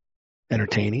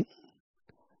entertaining,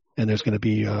 and there's going to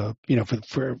be,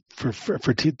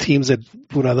 for teams that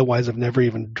would otherwise have never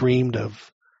even dreamed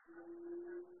of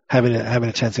having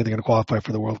a chance that they're going to qualify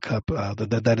for the World Cup.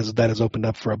 That is opened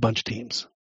up for a bunch of teams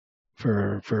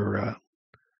for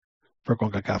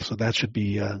CONCACAF. So that should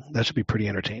be pretty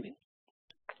entertaining.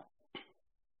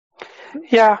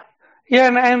 Yeah,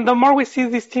 and the more we see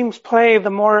these teams play, the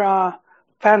more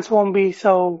fans won't be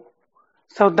so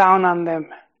down on them.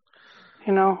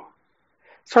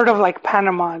 Sort of like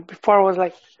Panama. Before it was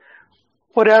like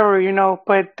whatever,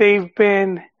 but they've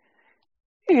been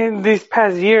in these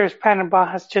past years. Panama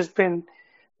has just been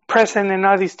present in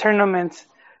all these tournaments.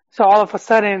 So all of a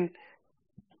sudden,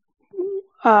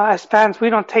 as fans, we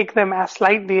don't take them as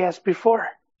lightly as before.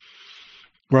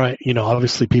 Right.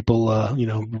 Obviously people,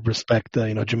 respect,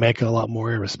 Jamaica a lot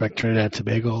more, respect Trinidad and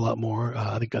Tobago a lot more.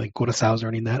 I think Curaçao's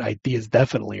earning that. Haiti is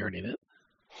definitely earning it.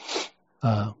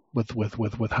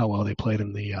 With how well they played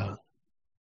in the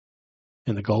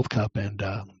Gold Cup. And,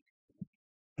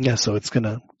 so what's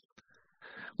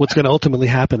gonna ultimately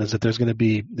happen is that there's gonna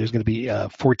be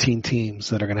 14 teams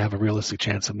that are gonna have a realistic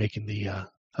chance of making the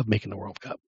World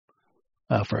Cup,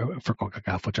 for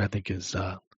CONCACAF, which I think is,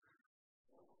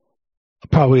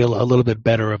 probably a little bit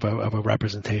better of a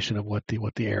representation of what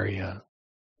the area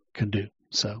can do.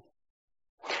 So.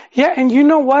 Yeah. And you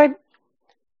know what?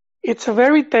 It's a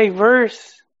very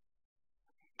diverse.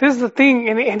 This is the thing,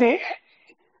 and I'm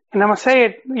gonna say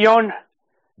it, Yon.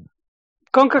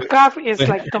 CONCACAF is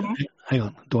like the. Hang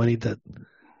on. Do I need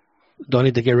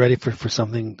to get ready for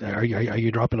something? Are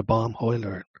you dropping a bomb, Hoyle,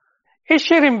 or? It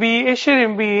shouldn't be. It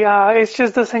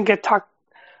just doesn't get talked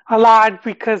a lot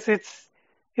because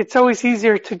it's always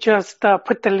easier to just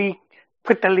put the league,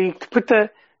 to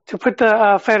put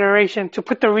the federation, to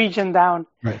put the region down.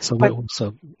 Right. So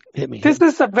hit me. This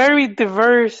is a very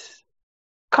diverse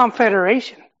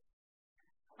confederation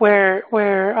where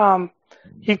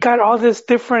you got all these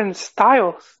different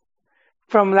styles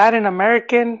from Latin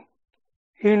American,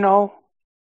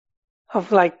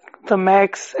 of like the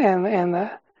Mex and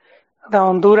the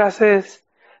Hondurases,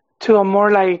 to a more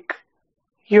like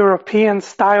European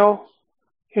style.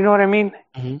 You know what I mean?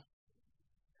 Mm-hmm.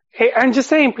 I'm just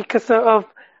saying because of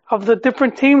the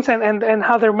different teams and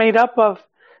how they're made up of,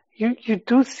 you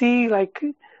do see like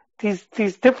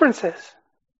these differences.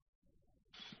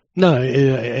 No,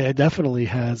 it definitely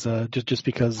has, just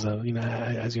because,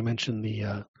 as you mentioned,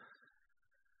 the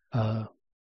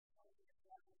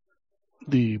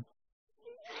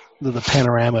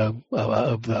panorama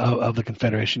of the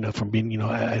Confederation, from being,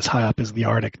 as high up as the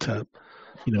Arctic to,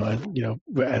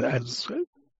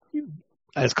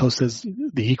 as close as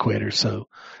the equator. So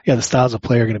yeah, the styles of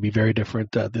play are going to be very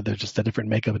different. They're just a different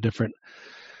makeup, a different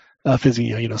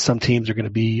physique. Some teams are going to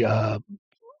be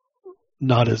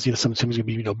not as, some teams are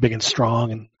going to be, big and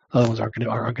strong, and other ones aren't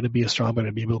going to be as strong, but going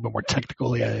to be a little bit more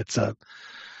technical. Yeah,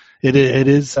 it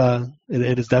is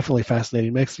definitely a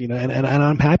fascinating mix. And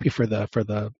I'm happy for the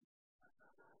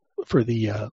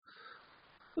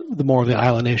more of the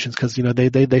island nations, because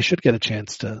they should get a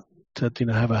chance to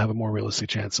have a more realistic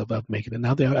chance of making it.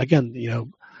 Now they're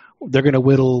going to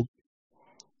whittle.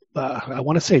 I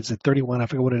want to say it's at 31. I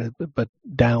forget what it is, but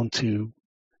down to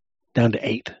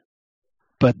 8.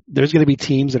 But there's going to be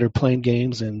teams that are playing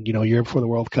games in a year before the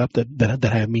World Cup that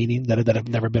have meaning, that have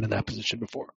never been in that position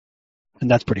before, and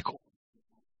that's pretty cool.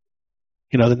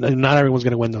 Not everyone's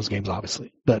going to win those games,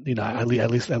 obviously, but at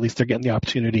least they're getting the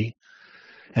opportunity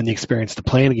and the experience to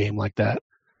play in a game like that,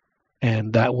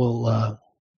 and that will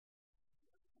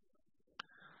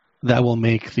that will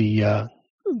make the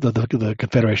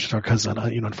confederation, because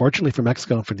unfortunately for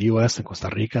Mexico and for the U.S. and Costa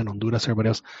Rica and Honduras, everybody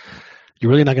else,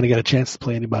 you're really not going to get a chance to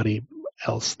play anybody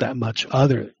else that much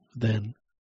other than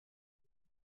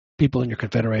people in your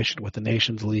confederation with the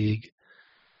Nations League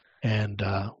and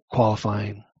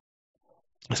qualifying,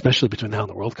 especially between now and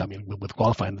the World Cup. I mean, with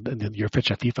qualifying, your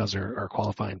fecha FIFAs are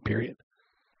qualifying, period.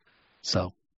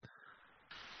 So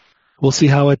we'll see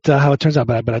how it turns out,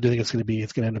 but I do think it's going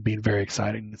to end up being very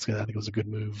exciting. I think it was a good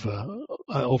move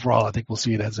overall. I think we'll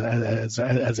see it as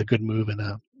a good move and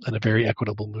a very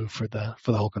equitable move for the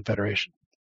whole confederation,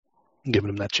 giving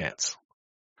them that chance.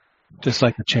 Just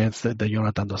like the chance that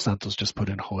Jonathan Dos Santos just put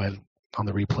in Joel on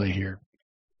the replay here.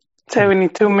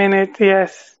 72 minutes,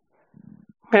 yes.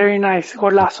 Very nice.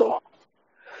 Golazo.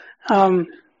 Yeah,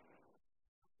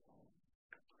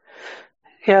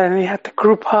 and he had the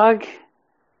group hug.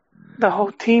 The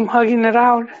whole team hugging it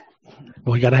out.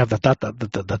 Well, you got to have the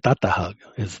Tata hug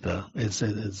is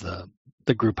the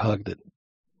group hug that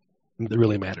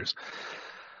really matters.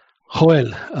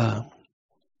 Joel,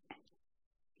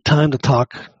 time to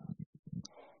talk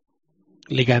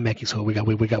Liga MX. So we got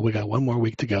 1 more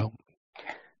week to go.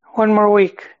 1 more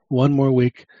week. 1 more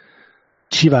week.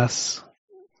 Chivas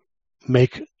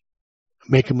make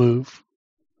a move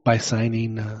by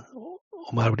signing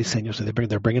Omar Briseño. So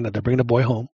they're bringing a boy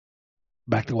home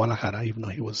back to Guadalajara, even though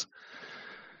he was.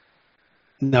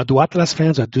 Now, do Atlas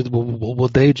fans will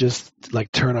they just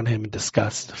like turn on him in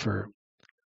disgust for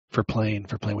playing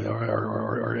with,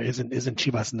 or isn't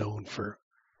Chivas known for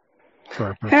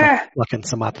plucking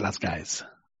some Atlas guys?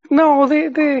 No,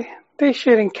 they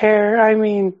shouldn't care. I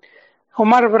mean,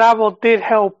 Omar Bravo did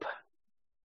help.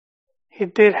 He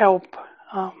did help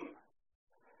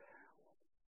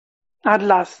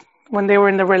Atlas when they were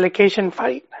in the relegation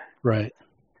fight. Right.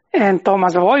 And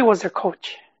Tomás Boy was their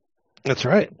coach. That's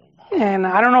right. And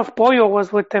I don't know if Boyo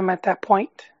was with them at that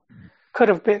point. Could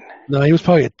have been. No, he was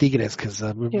probably at Tigres because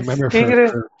remember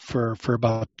for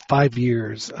about 5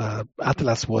 years,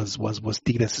 Atlas was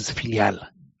Tigres' filial.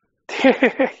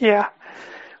 Yeah.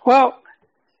 Well,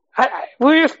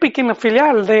 we were speaking of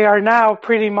filial. They are now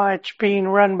pretty much being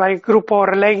run by Grupo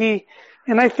Orlegui.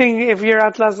 And I think if you're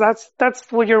Atlas,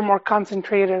 that's what you're more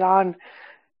concentrated on.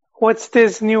 What's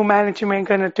this new management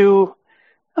going to do?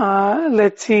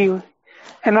 Let's see.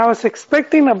 And I was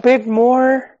expecting a bit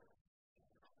more,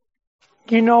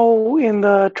 in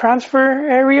the transfer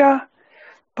area,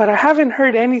 but I haven't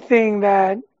heard anything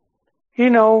that,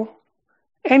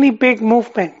 any big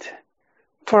movement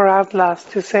for Atlas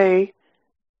to say,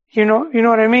 you know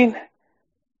what I mean?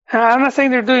 I'm not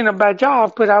saying they're doing a bad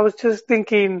job, but I was just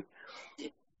thinking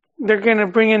they're going to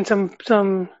bring in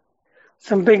some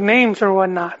big names or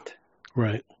whatnot.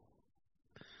 Right.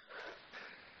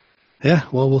 Yeah,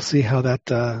 well, we'll see how that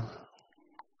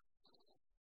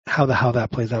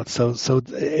plays out. So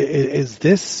is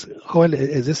this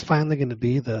finally going to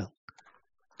be the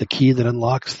key that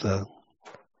unlocks the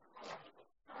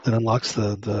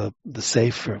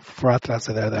safe for Atlas?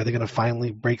 Are they going to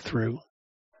finally break through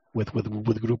with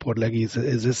Grupo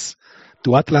Orlegui?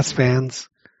 Do Atlas fans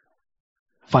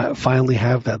finally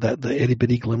have the itty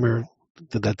bitty glimmer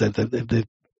that they've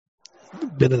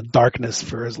been in the darkness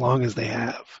for as long as they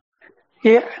have?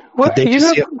 Yeah. Well, Did they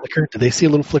see a flicker? Did they see a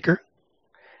little flicker?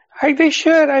 They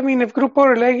should. I mean, if Grupo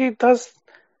Orlegui does,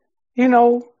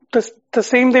 the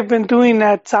same they've been doing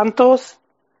at Santos,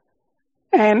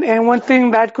 and one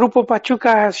thing that Grupo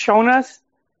Pachuca has shown us,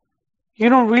 you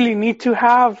don't really need to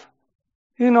have,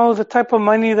 the type of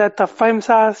money that the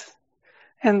FEMSAs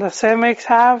and the CEMEX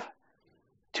have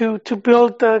to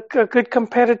build a good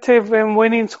competitive and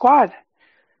winning squad.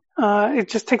 It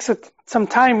just takes some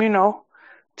time,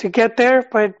 to get there,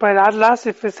 but Atlas,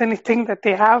 if it's anything that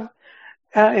they have,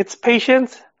 it's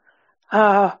patience.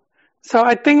 So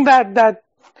I think that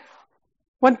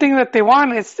one thing that they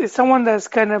want is someone that's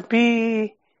gonna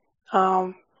be,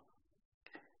 goddamn,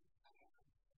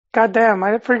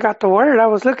 I forgot the word I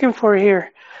was looking for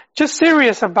here. Just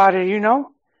serious about it,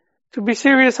 to be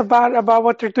serious about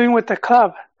what they're doing with the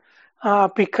club.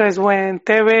 Because when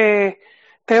TV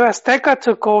Azteca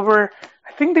took over,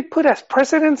 I think they put as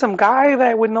president some guy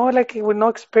that with no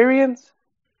experience.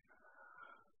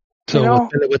 So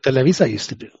what Televisa used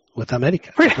to do with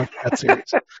America. That's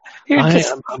serious.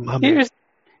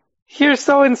 Here's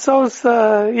so and so's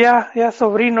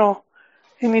sobrino.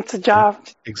 He needs a job.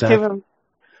 Exactly. Give him.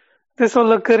 This will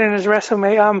look good in his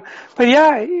resume. But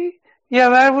yeah,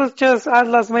 that was just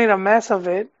Atlas made a mess of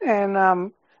it,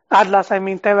 and Atlas, I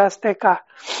mean TV Azteca.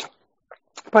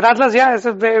 But Atlas, is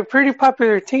a pretty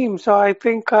popular team, so I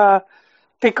think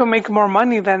they could make more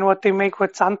money than what they make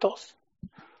with Santos.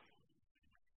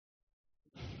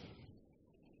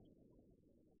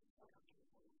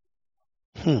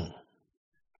 You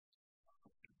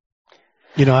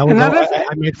know,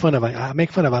 I make fun of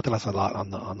Atlas a lot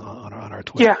on our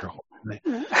Twitter. Yeah.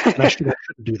 And I shouldn't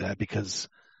do that because,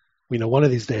 you know, one of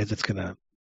these days it's gonna,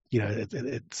 you know,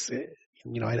 it's you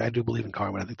know, I do believe in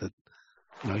karma. I think that,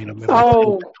 you know, my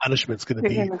punishment's gonna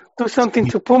be do something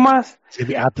to Pumas. It's gonna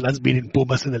be Atlas beating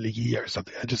Pumas in the Liguilla or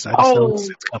something. I just know it's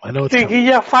coming. I know it's coming.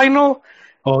 Liguilla final.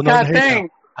 Oh no, God dang.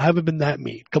 I haven't been that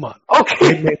mean. Come on.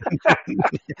 Okay.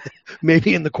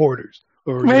 Maybe in the quarters.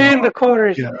 Or, maybe in the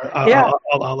quarters. Yeah.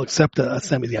 I'll accept a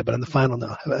semi. Yeah, but in the final,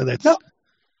 no. That's. No.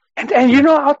 And you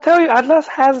know, I'll tell you, Atlas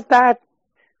has that.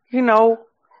 You know,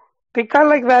 they got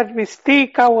like that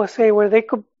mystique, I would say, where they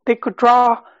could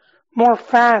draw more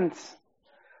fans.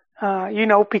 You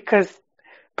know, because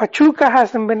Pachuca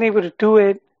hasn't been able to do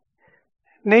it.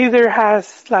 Neither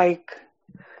has like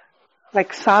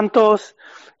Santos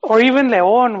or even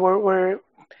León, where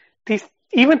these,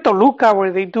 even Toluca,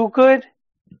 where they do good,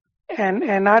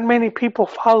 and not many people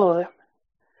follow them,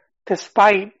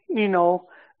 despite, you know,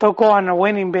 they'll go on a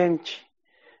winning bench,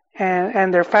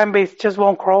 and their fan base just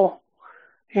won't grow,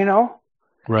 you know.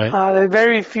 Right. There are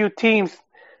very few teams.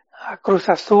 Cruz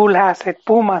Azul has it,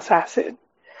 Pumas has it,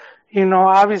 you know,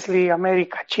 obviously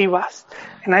America, Chivas,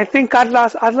 and I think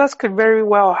Atlas could very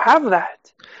well have that.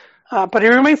 But it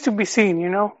remains to be seen, you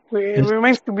know. It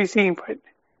remains to be seen. But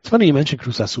it's funny you mentioned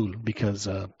Cruz Azul because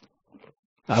I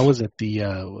was at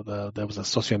there was a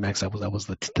Sociomax. I was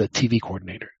the TV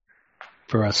coordinator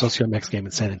for a Sociomax game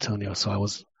in San Antonio. So I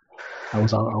was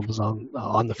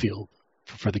on the field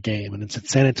for the game, and it's in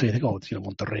San Antonio. I think, it's, you know,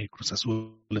 Monterrey, Cruz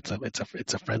Azul.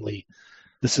 It's a friendly.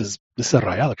 This is a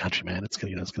Rayada country, man. It's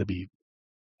gonna be,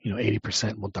 you know,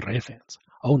 80% Monterrey fans.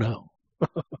 Oh no,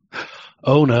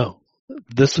 oh no.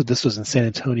 This was in San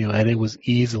Antonio, and it was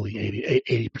easily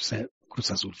 80% Cruz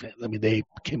Azul fans. I mean, they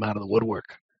came out of the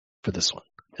woodwork for this one,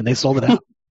 and they sold it out.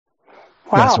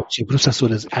 Wow. Yeah, so Cruz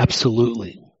Azul is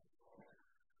absolutely.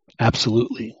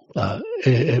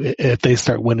 If they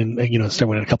start winning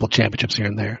a couple of championships here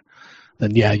and there,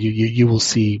 then yeah, you will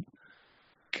see.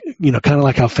 You know, kind of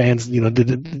like how fans, you know,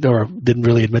 didn't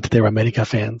really admit that they were America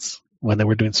fans when they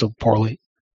were doing so poorly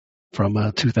from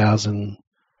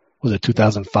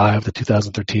 2005 to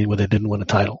 2013, where they didn't win a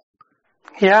title.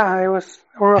 Yeah, it was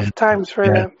rough times for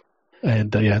them.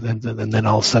 And then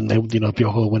all of a sudden,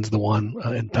 Piojo wins the one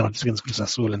in penalties against Cruz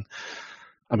Azul, and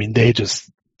I mean, they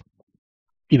just,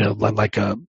 you know,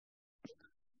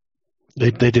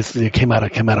 they came out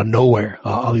of nowhere.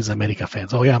 All these America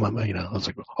fans. Oh yeah, you know, I was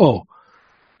like, oh,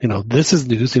 you know, this is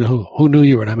news. You know, who knew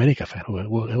you were an America fan?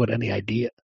 Who had any idea?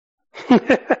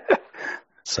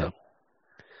 So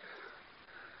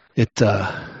it is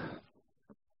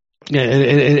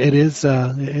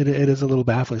a little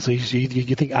baffling. So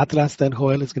you think Atlas then,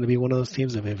 Joel, is going to be one of those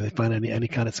teams if they find any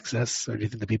kind of success, or do you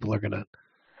think the people are going to?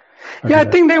 I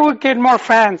think they would get more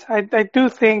fans. I do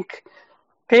think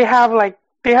they have a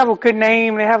good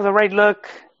name. They have the right look,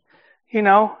 you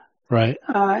know. Right.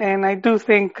 And I do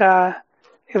think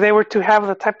if they were to have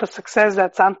the type of success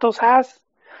that Santos has,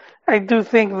 I do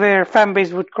think their fan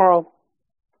base would grow.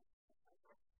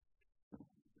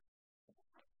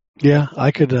 Yeah,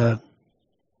 I could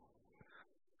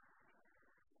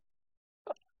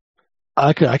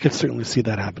certainly see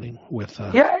that happening with.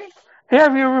 Yeah.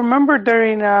 If you remember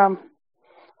during right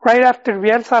after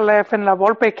Bielsa left and La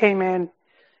Volpe came in,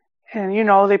 and you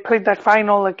know they played that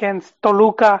final against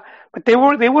Toluca, but they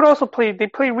would also play. They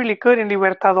played really good in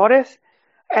Libertadores,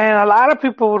 and a lot of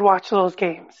people would watch those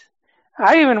games.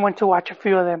 I even went to watch a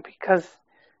few of them because,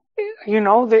 you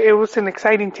know, it was an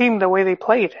exciting team the way they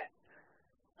played.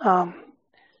 And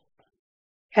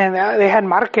they had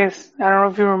Marquez. I don't know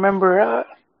if you remember.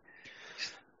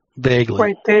 Vaguely.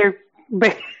 Right there.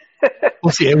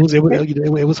 Well, see,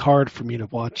 it was hard for me to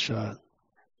watch.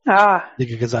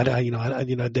 Because I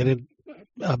didn't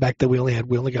back then we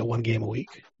only got one game a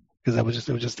week because it was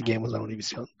just the game was on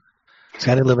Univision.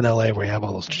 So I didn't live in LA where you have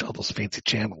all those fancy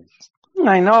channels.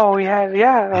 I know we had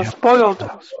spoiled,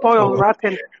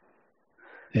 rotten.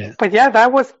 Yeah. But yeah,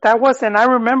 that was, and I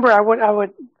remember I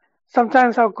would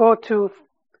sometimes I'll go to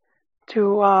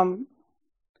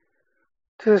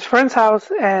his friend's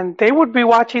house and they would be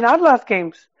watching Atlas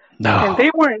games. No. And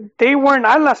they weren't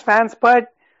Atlas fans, but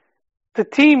the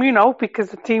team, you know, because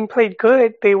the team played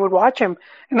good, they would watch him.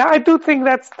 And I do think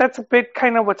that's a bit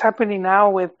kind of what's happening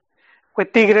now with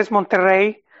Tigres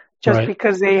Monterrey, just right.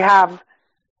 because they have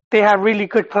really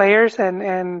good players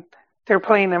and they're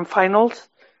playing in finals.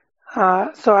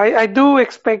 So I do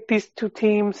expect these two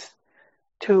teams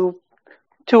to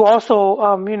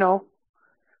also, you know,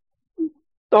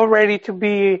 already to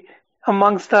be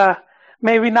amongst the,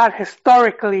 maybe not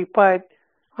historically, but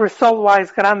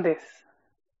result-wise grandes.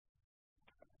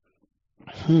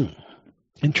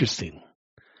 Interesting.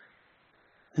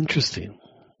 I'm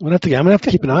gonna have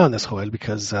to keep an eye on this, Joel,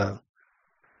 because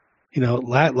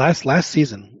last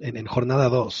season in Jornada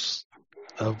Dos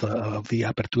of the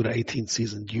Apertura 18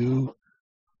 season, you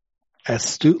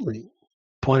astutely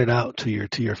pointed out to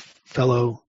your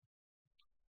fellow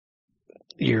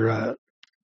your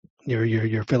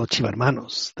fellow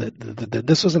Chivarmanos that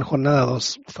this was in Jornada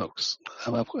Dos, folks,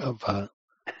 of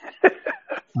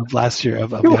last year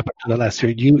of the Apertura last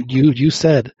year. You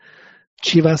said,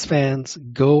 Chivas fans,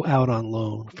 go out on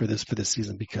loan for this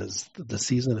season because the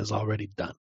season is already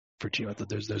done for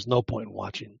Chivas. There's no point in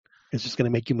watching. It's just going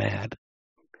to make you mad.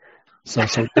 So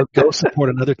go support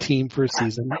another team for a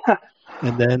season,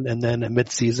 and then at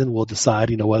mid-season we'll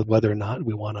decide, whether or not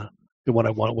we want to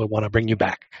bring you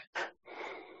back.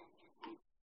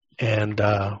 And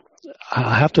I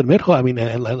have to admit, I mean,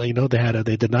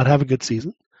 they did not have a good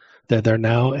season. They're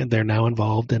now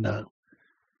involved in a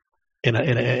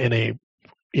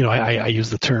I use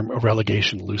the term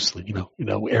relegation loosely,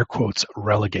 air quotes,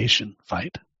 relegation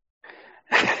fight.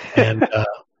 And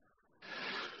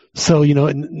so,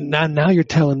 now you're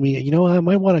telling me, I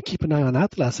might want to keep an eye on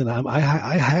Atlas, and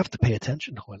I have to pay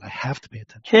attention, Joel. I have to pay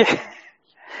attention.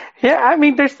 Yeah, I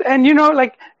mean,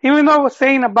 even though I was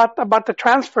saying about the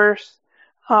transfers,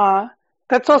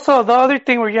 that's also the other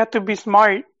thing where you have to be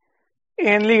smart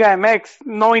in Liga MX,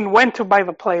 knowing when to buy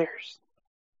the players.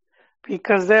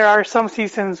 Because there are some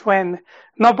seasons when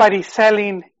nobody's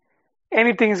selling,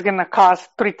 anything is going to cost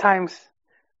 3 times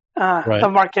the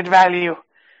market value.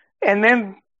 And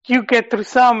then you get through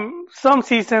some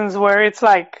seasons where it's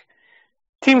like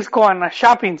teams go on a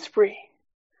shopping spree.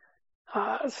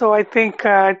 So I think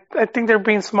they're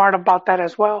being smart about that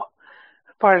as well.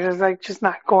 Part is like just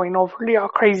not going overly all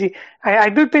crazy. I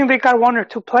do think they got 1 or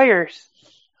 2 players,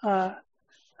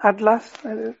 Atlas,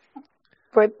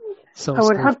 but I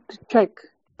would have to check.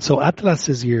 So Atlas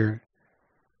are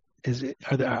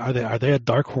they a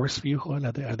dark horse for you, Juan?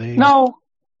 Are they no,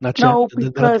 not yet? No,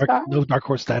 because no dark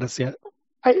horse status yet.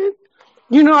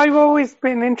 I've always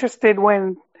been interested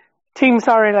when teams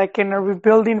are like in a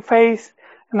rebuilding phase,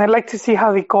 and I like to see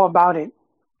how they go about it.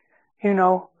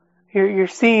 You're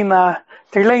seeing they're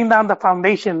laying down the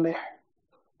foundation there.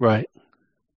 Right.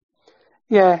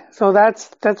 Yeah, so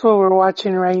that's what we're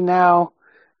watching right now,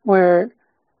 where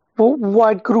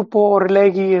what Grupo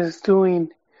Orlegui is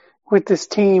doing with this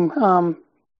team.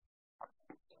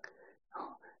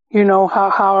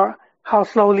 How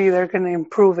slowly they're going to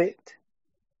improve it.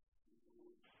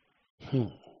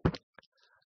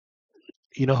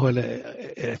 Joel,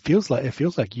 it feels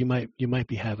like you might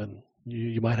be having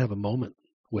you might have a moment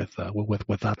with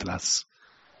Atlas.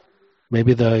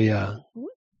 Maybe could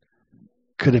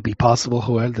it be possible,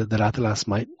 Joel, that Atlas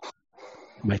might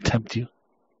tempt you?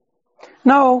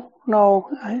 No.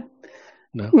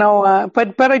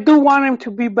 But I do want him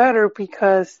to be better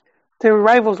because they're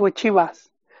rivals with Chivas,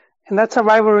 and that's a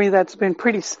rivalry that's been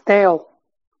pretty stale.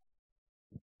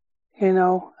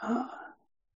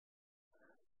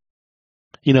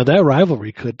 That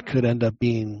rivalry could end up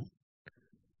being,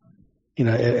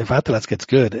 if Atlas gets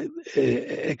good,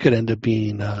 it could end up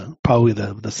being probably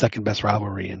the second best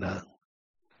rivalry in Liga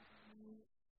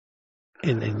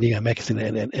MX,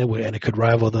 and it could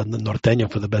rival the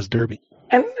Norteño for the best derby.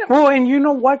 And you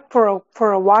know what? For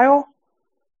a while,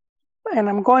 and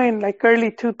I'm going like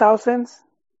early 2000s.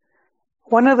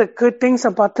 One of the good things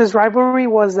about this rivalry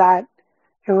was that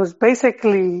it was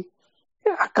basically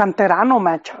a canterano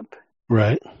matchup.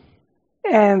 Right.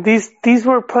 And these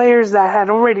were players that had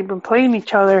already been playing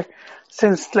each other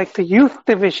since like the youth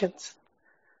divisions.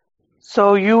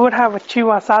 So you would have a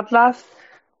Chivas Atlas,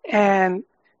 and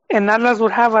Atlas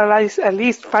would have at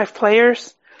least 5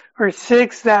 players or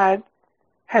 6 that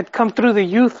had come through the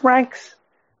youth ranks,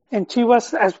 and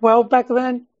Chivas as well back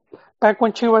then, back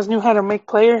when Chivas knew how to make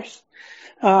players.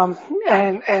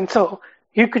 And so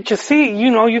you could just see,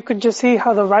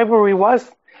 how the rivalry was,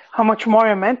 how much more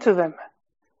it meant to them.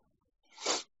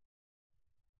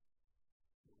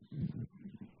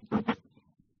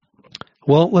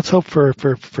 Well, let's hope for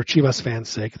Chivas fans'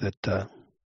 sake that the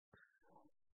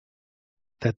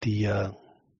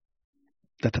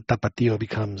Tapatio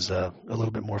becomes a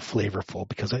little bit more flavorful,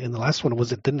 because in the last one,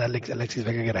 didn't Alexis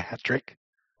Vega get a hat trick?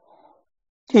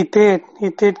 He did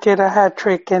get a hat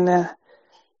trick, and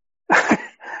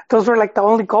those were like the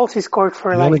only goals he scored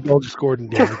for only goals he scored in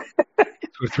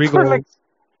for 3 goals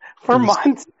for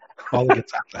months. All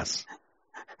against Atlas.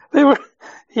 They were,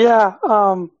 yeah.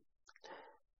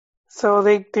 So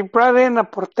they brought in a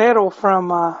portero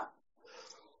from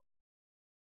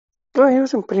Oh, he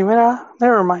was in Primera.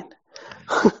 Never mind.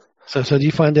 So do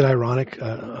you find it ironic,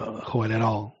 Joel, at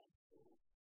all,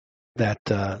 that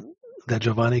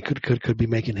Giovanni could be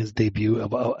making his debut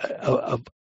of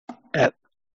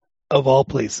all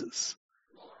places,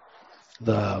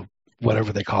 the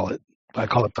whatever they call it? I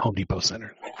call it the Home Depot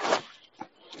Center.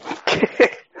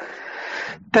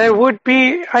 That would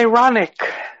be ironic.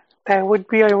 That would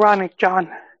be ironic, John.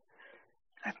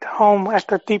 At the home, at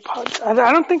the depot.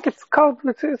 I don't think it's called.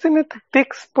 Isn't it the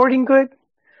Dick's Sporting Good?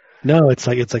 No, it's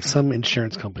like some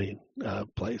insurance company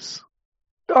place.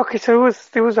 Okay, so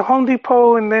it was a Home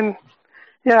Depot, and then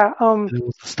yeah, it was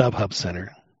the StubHub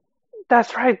Center.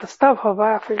 That's right, the StubHub.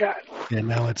 I forgot. And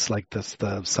now it's like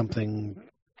the something.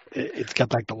 It's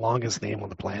got like the longest name on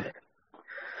the planet.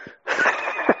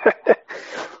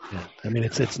 Yeah. I mean,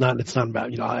 it's not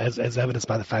about, as evidenced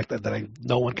by the fact that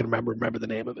no one can remember the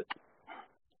name of it.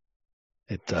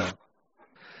 It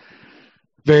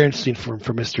very interesting for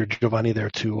Mr. Giovanni there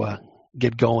to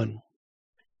get going.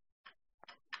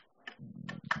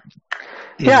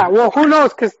 Yeah, well, who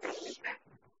knows? Because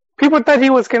people thought he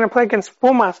was going to play against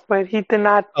Pumas, but he did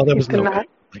not. Oh, there was no way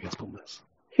against Pumas.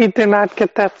 He did not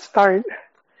get that start.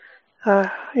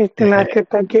 He did not get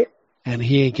that game. And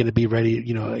he ain't going to be ready.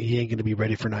 He ain't going to be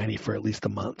ready for 90 for at least a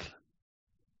month.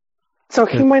 So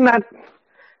he might not.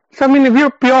 So, I mean, if you're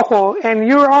Piojo and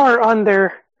you are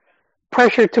under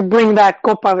pressure to bring that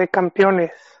Copa de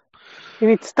Campeones, you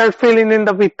need to start filling in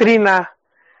the vitrina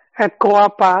at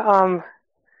Coapa.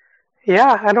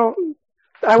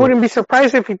 I wouldn't be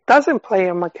surprised if he doesn't play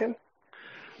him again.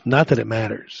 Not that it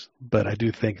matters, but I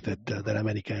do think that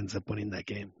America ends up winning that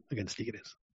game against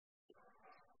Tigres.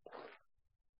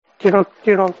 You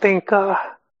don't think the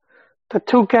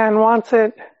Toucan wants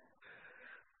it?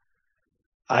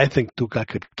 I think Tuca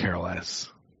could care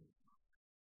less.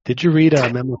 Did you read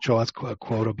Memo Ochoa's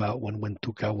quote about when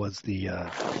Tuca was the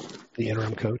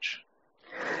interim coach?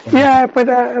 Yeah, but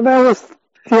that was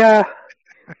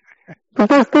But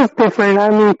that's different. I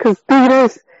mean, because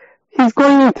Tigres, he's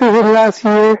going into his last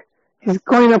year. He's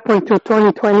going up until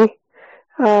 2020.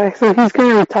 So he's going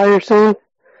to retire soon.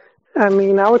 I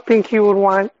mean, I would think he would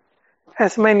want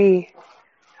as many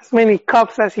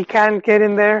cups as he can get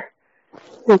in there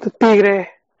into Tigre,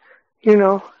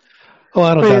 Oh,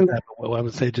 I don't doubt that. But I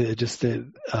would say I just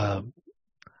thought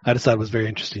it was very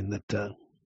interesting that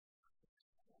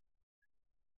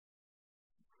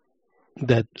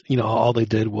all they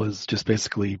did was just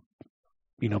basically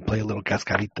play a little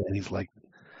cascarita, and he's like,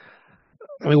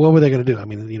 I mean, what were they going to do? I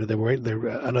mean,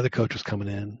 another coach was coming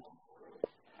in.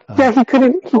 Yeah, he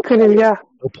couldn't. Yeah.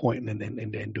 No point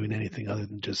in doing anything other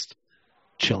than just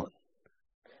chilling.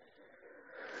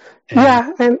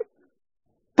 And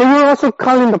they were also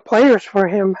calling the players for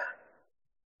him.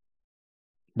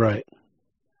 Right.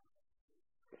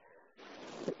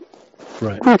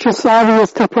 Which is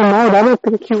obvious to promote. I don't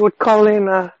think he would call in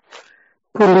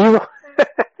Pulido.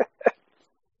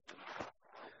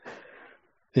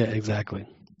 Yeah, exactly.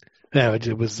 Yeah,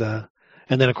 it was, and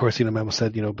then of course, Memo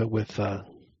said, but with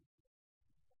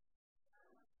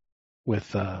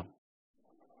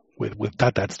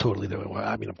that's totally the way.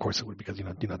 I mean, of course it would, because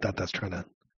that's trying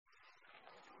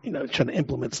to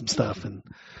implement some stuff, and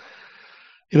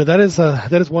that is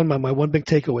my one big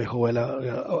takeaway,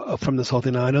 Joel, from this whole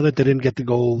thing. Now, I know that they didn't get the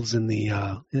goals in the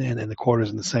in the quarters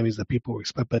and the semis that people were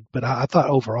expecting, but I thought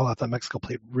overall, Mexico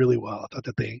played really well. I thought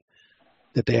that they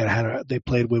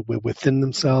played within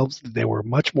themselves. They were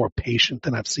much more patient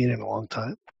than I've seen in a long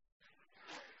time.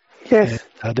 Yes.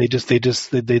 And, they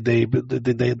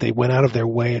went out of their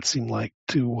way, it seemed like,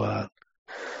 to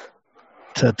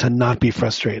not be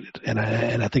frustrated, and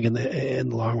I think in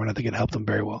the long run, I think it helped them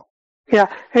very well.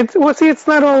 Yeah, it's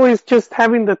not always just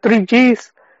having the 3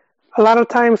 Gs. A lot of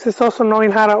times it's also knowing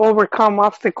how to overcome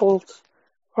obstacles,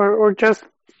 or just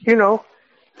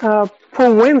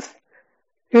pull wins.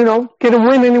 Get a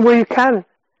win any way you can,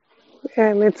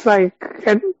 and it's like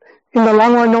in the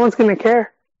long run, no one's gonna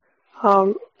care.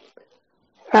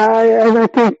 I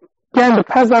think in the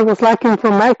past that was lacking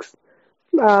from Mex.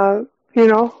 They'll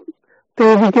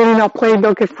be getting outplayed,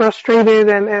 they'll get frustrated,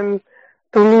 and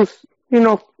they'll lose,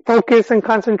 focus and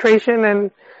concentration, and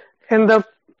end up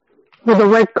with a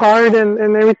red card, and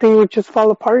everything would just fall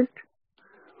apart.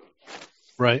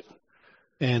 Right.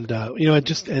 And, it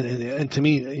just, and to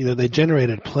me, they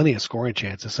generated plenty of scoring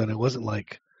chances, and it wasn't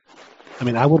like, I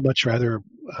mean, I would much rather,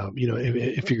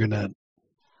 if you're going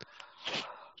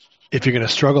to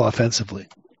struggle offensively,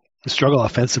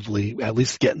 at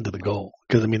least get into the goal.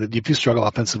 Because, I mean, if you struggle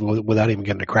offensively without even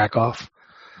getting a crack off,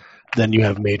 then you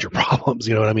have major problems.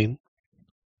 You know what I mean?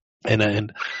 And I'm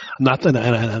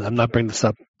not bringing this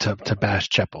up to bash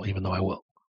Chepo, even though I will.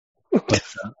 But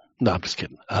no, I'm just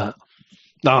kidding. No,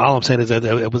 all I'm saying is that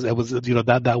it was that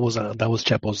was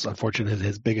Chepo's unfortunate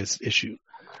his biggest issue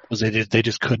was they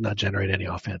just could not generate any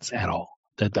offense at all.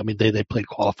 They played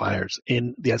qualifiers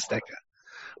in the Azteca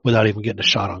without even getting a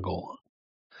shot on goal,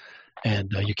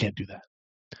 and you can't do that.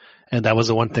 And that was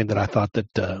the one thing that I thought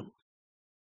that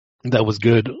was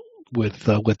good with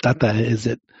Tata is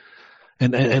it.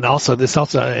 And also this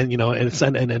also and it's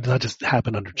not just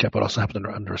happened under Chepo, it also happened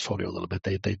under Osorio a little bit.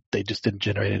 They just didn't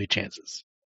generate any chances,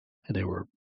 and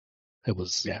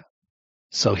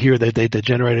So here they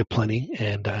generated plenty,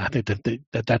 and I think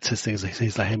that's his thing.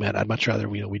 He's like, hey man, I'd much rather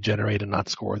we generate and not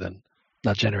score than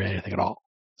not generate anything at all.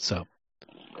 So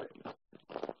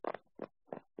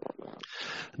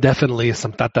definitely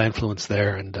some Tata influence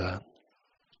there, and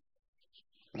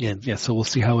so we'll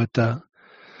see how it turns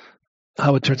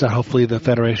out. Hopefully the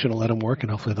Federation will let him work, and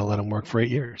hopefully they'll let him work for 8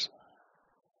 years.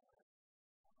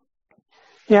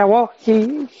 Yeah, well,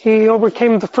 he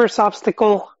overcame the first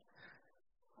obstacle,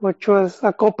 which was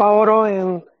a Copa Oro,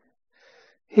 and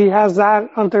he has that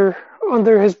under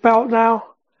his belt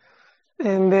now.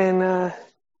 And then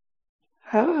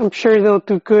I'm sure they'll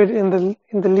do good in the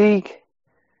league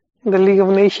of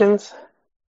Nations.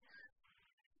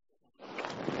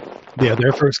 Yeah,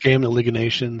 their first game in the League of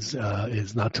Nations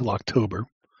is not till October.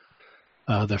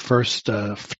 The first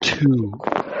 2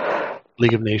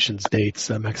 League of Nations dates,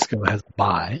 Mexico has a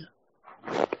bye,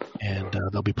 and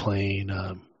they'll be playing,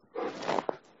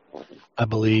 I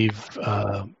believe,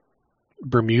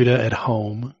 Bermuda at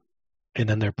home, and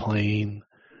then they're playing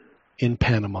in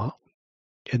Panama,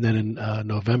 and then in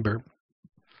November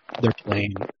they're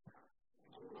playing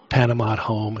Panama at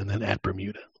home, and then at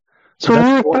Bermuda. So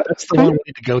that's the one we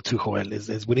need to go to, Joel,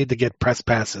 is we need to get press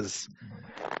passes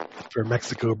for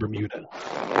Mexico, Bermuda.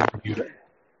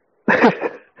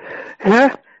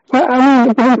 Yeah? Well, I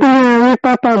mean,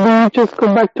 Papa, do you just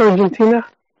go back to Argentina?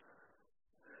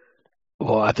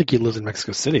 Well, I think he lives in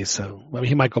Mexico City, so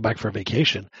he might go back for a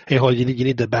vacation. Hey, Joel, you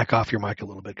need to back off your mic a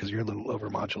little bit because you're a little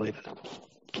overmodulated.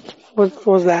 What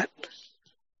was that?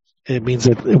 It means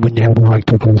that when you have the mic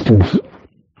too close to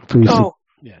Oh.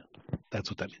 Yeah, that's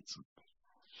what that means.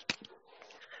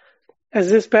 Is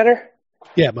this better?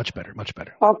 Yeah, much better, much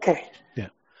better. Okay. Yeah.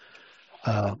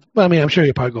 Well, I'm sure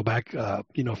he'll probably go back, for a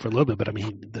little bit. But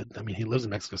he lives in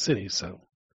Mexico City, so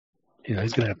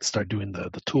he's gonna have to start doing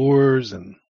the tours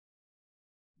and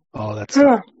all that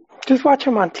stuff. Just watch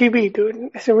him on TV,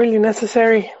 dude. Is it really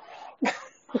necessary?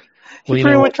 He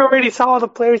pretty much already saw all the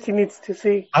players he needs to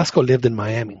see. Vasco lived in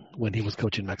Miami when he was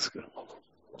coaching Mexico.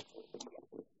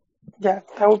 Yeah,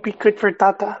 that would be good for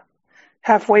Tata.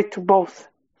 Halfway to both.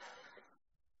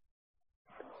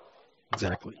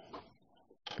 Exactly.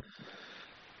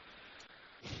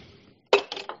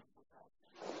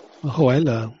 Well,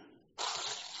 Joel,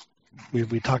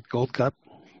 we talked Gold Cup,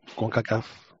 CONCACAF,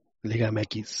 Liga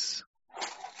MX.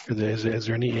 Is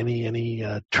there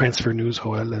any transfer news,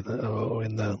 Joel,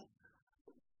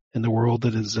 in the world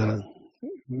that has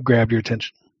grabbed your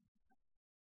attention?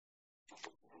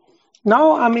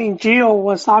 No, Gio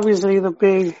was obviously the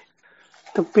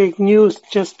big news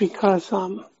just because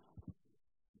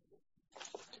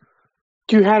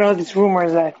you had all these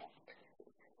rumors that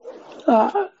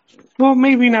well,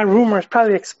 maybe not rumors,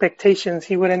 probably expectations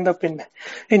he would end up in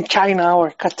China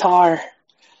or Qatar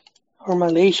or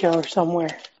Malaysia or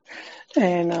somewhere.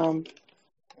 And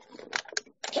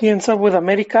he ends up with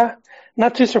America.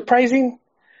 Not too surprising,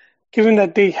 given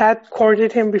that they had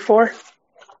courted him before.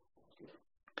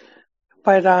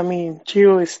 But,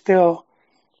 Gio is still,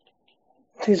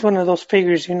 he's one of those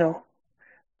figures,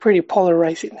 pretty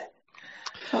polarizing.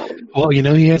 Well,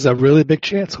 he has a really big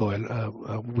chance,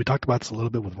 Joel. We talked about this a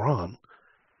little bit with Ron.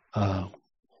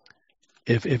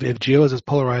 If Gio is as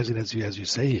polarizing as you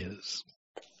say he is,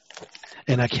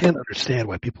 and I can't understand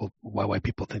why people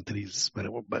think that he's,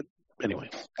 but anyway,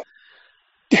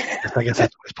 I guess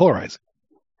that's why he's polarizing.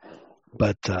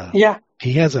 But yeah,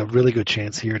 he has a really good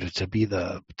chance here to be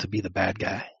the bad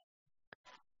guy,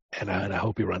 and I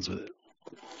hope he runs with it.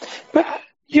 But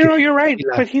you're right.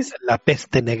 But he's la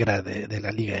peste negra de la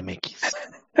Liga MX.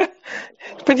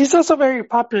 But he's also very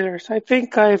popular, so I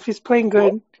think if he's playing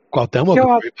good, Cuauhtemoc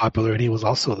was very popular, and he was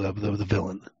also the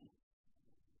villain.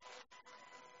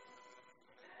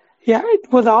 Yeah,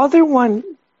 well, the other one,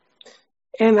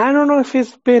 and I don't know if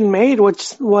it's been made,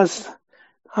 which was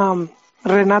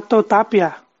Renato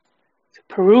Tapia,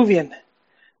 Peruvian,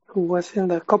 who was in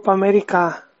the Copa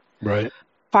America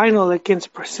final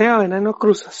against Brazil, and I know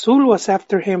Cruz Azul was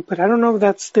after him, but I don't know if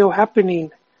that's still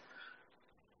happening.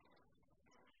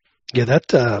 Yeah,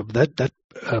 that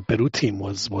Peru team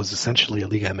was essentially a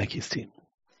Liga MX team.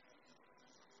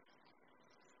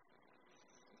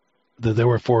 There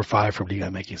were 4 or 5 from Liga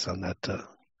MX on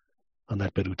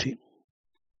that Peru team.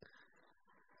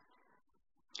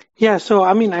 Yeah, so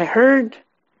I mean, I heard,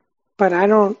 but I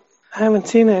haven't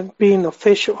seen it being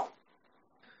official.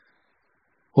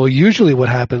 Well, usually what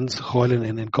happens, Joel,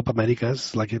 in Copa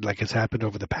Americas, like it's happened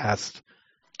over the past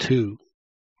 2,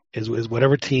 is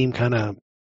whatever team kind of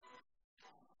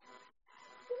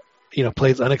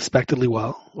plays unexpectedly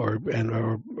well, or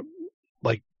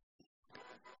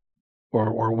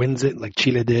wins it like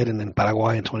Chile did, and then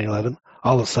Paraguay in 2011.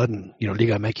 All of a sudden,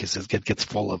 Liga MX gets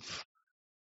full of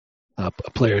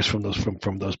players from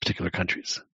those particular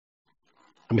countries.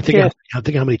 I mean, think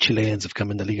how many Chileans have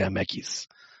come into Liga MX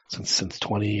since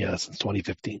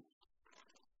 2015.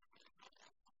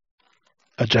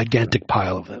 A gigantic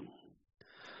pile of them.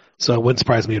 So it wouldn't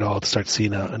surprise me at all to start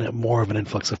seeing more of an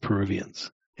influx of Peruvians.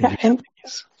 Yeah, and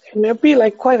it'd be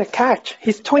like quite a catch.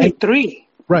 He's 23.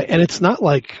 Right, and it's not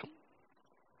like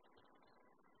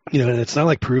it's not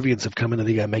like Peruvians have come into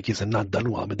Liga MX and not done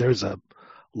well. I mean, there's a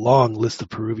long list of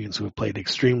Peruvians who have played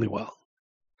extremely well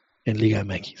in Liga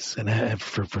MX and have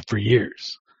for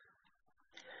years.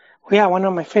 Well, yeah, one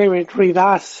of my favorite,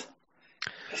 Rivas.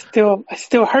 It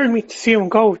still hurt me to see him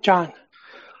go, John.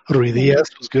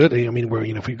 Ruidíaz was good. I mean,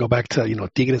 if we go back to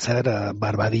Tigres had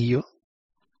Barbadillo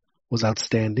was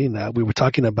outstanding. We were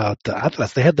talking about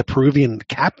Atlas. They had the Peruvian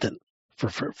captain for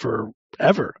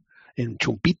forever in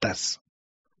Chumpitas.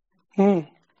 Mm.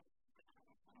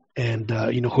 And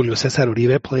Julio Cesar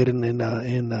Uribe played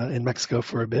in Mexico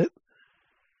for a bit,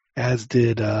 as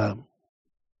did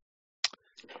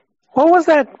what was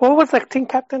that team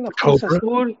captain of Cruz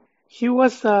Azul? He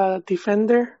was a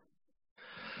defender.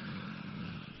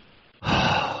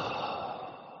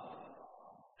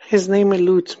 His name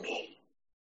eludes me.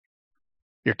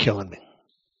 You're killing me.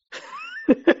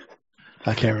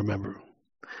 I can't remember.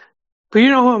 But you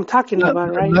know who I'm talking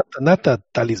about, right? Not the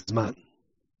Talisman.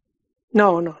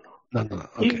 No. No.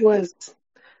 Okay. He was.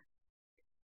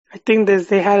 I think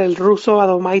they had El Ruso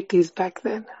Adomaitis back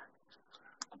then.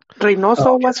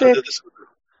 Reynoso was it?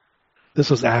 This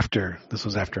was after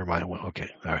my one. Okay,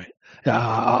 all right. Yeah,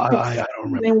 I don't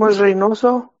remember. His name was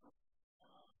Reynoso.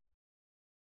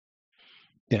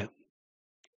 Yeah.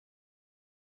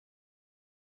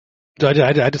 So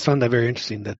I just found that very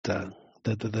interesting that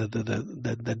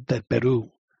that Peru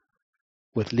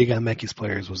with Liga MX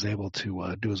players was able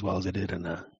to do as well as they did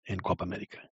in Copa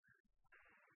America.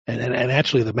 And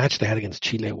actually, the match they had against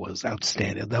Chile was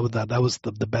outstanding. That was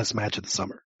the best match of the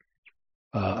summer,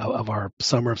 of our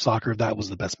summer of soccer. That was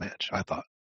the best match, I thought.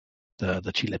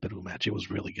 The Chile Peru match. It was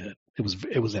really good.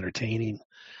 It was entertaining,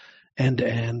 and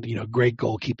great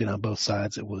goalkeeping on both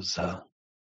sides. It was a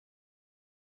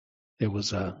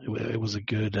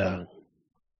good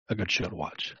show to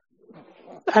watch.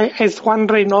 It's Juan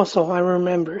Reynoso. I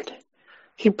remembered.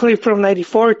 He played from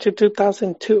 94 to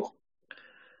 2002.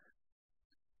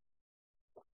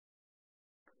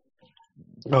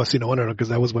 Oh, see, no wonder, because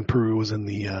that was when Peru was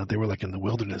they were like in the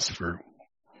wilderness for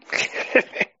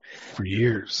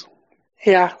years.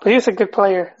 Yeah, but he's a good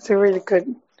player. He's a really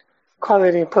good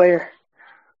quality player.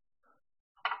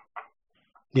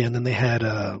 Yeah, and then they had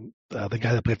the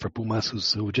guy that played for Pumas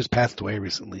who just passed away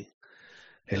recently,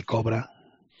 El Cobra.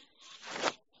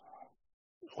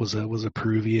 Was a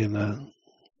Peruvian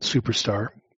superstar.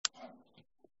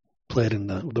 Played in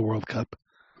the World Cup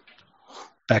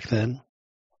back then.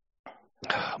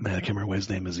 Oh, man, I can't remember what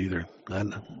his name is either.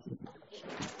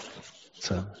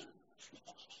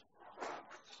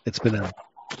 It's been a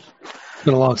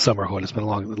long summer, Hood. It's been a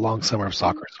long summer of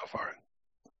soccer so far.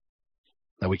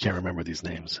 That we can't remember these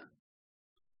names.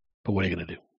 But what are you gonna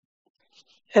do?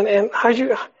 And how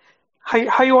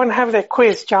you want to have that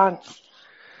quiz, John?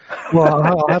 Well,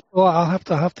 I'll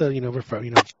have to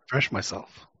refresh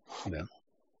myself.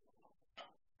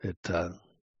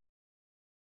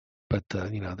 But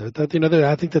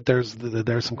I think that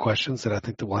there's some questions that I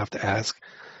think that we'll have to ask.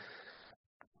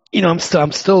 I'm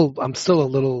still a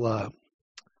little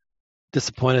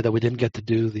disappointed that we didn't get to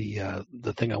do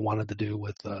the thing I wanted to do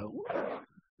with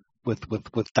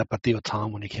Tapatio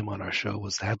Tom when he came on our show,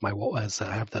 was to have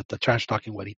the trash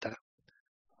talking Juanita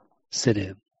sit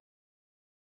in,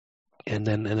 and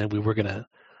then we were gonna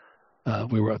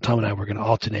Tom and I were gonna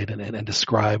alternate and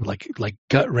describe like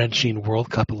gut wrenching World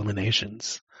Cup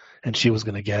eliminations. And she was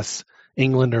going to guess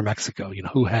England or Mexico,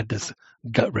 who had this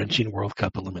gut-wrenching World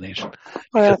Cup elimination.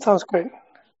 Well, that sounds great.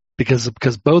 Because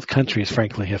both countries,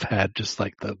 frankly, have had just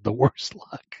like the worst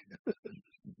luck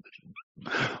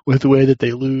with the way that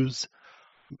they lose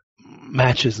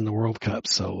matches in the World Cup.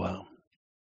 So,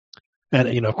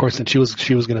 and of course, and she was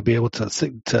going to be able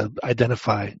to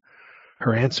identify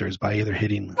her answers by either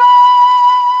hitting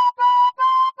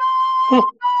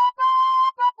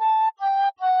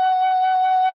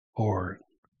or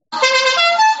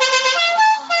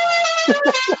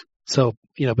so,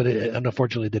 but it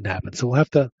unfortunately didn't happen. So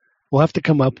we'll have to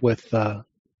come up with a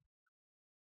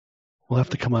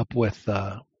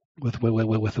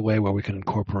way where we can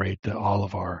incorporate all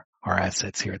of our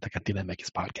assets here at the Cantina MX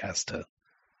podcast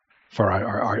for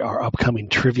our upcoming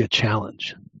trivia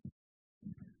challenge.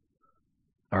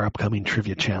 Our upcoming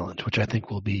trivia challenge, which I think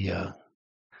will be.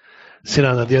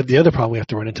 The other problem we have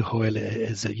to run into, Joel,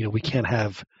 is that we can't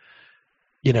have,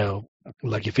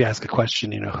 like if you ask a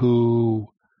question,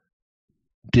 who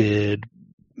did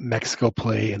Mexico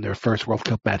play in their first World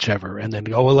Cup match ever, and then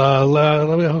go,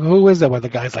 who is that? While the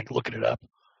guy's like looking it up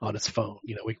on his phone,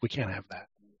 we can't have that.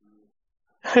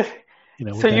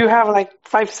 So you have like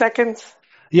 5 seconds.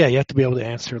 Yeah, you have to be able to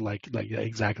answer like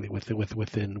exactly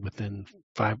within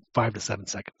 5 to 7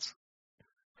 seconds.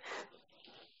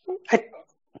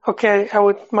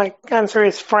 My answer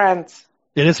is France.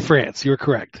 It is France. You were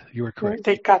correct.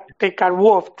 They got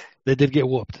whooped. They did get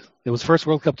whooped. It was first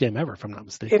World Cup game ever, if I'm not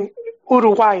mistaken. In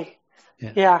Uruguay.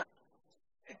 Yeah.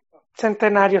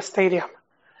 Centenario Stadium.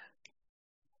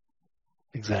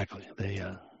 Exactly. It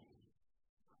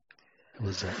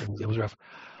was rough.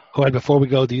 All right, before we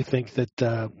go, do you think that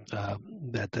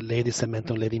that the Lady Cemento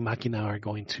and Lady Máquina are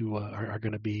going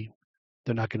to be?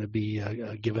 They're not going to be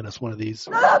giving us one of these.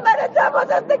 No nos merecemos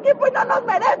este equipo y no nos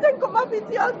merecen como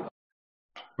afición.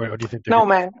 Or do you think? No,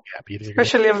 man.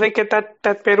 Especially if they get that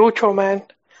Perucho, man.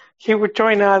 He would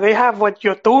join. They have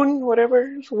Yotun, whatever,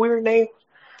 it's a weird name.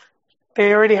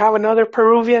 They already have another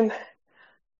Peruvian.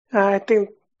 I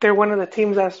think they're one of the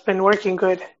teams that's been working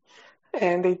good,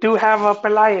 and they do have a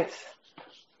Pelaez.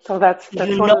 So that's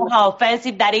you know how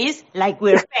offensive that is? Like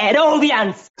we're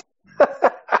Peruvians.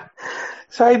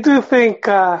 So I do think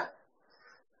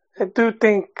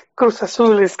Cruz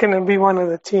Azul is going to be one of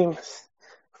the teams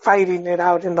fighting it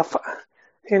out in the,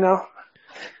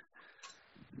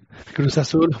 Cruz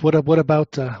Azul. What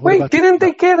about? Didn't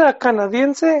they get a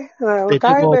Canadiense? They're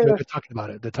talking about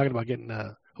it. They're talking about getting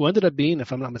who ended up being,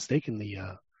 if I'm not mistaken,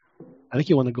 I think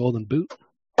he won the Golden Boot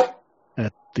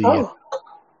at the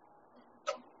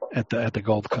at the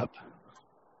Gold Cup.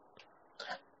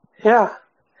 Yeah,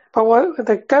 but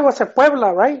the guy was at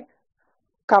Puebla, right?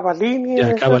 Cavallini.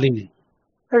 Yeah, Cavallini.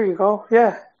 There you go.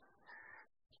 Yeah.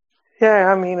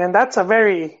 Yeah, I mean, and that's a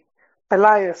very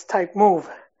Elias type move.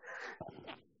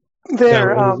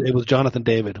 There, it was Jonathan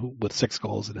David who, with 6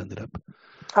 goals, that ended up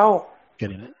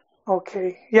getting it.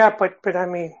 Okay, yeah, but I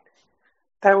mean,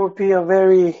 that would be a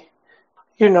very,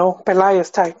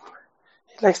 Pelaez type.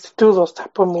 He likes to do those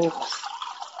type of moves.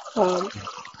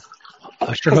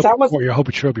 I sure hope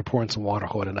you're pouring some water,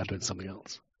 Hood, and not doing something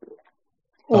else.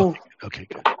 Okay,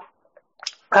 good.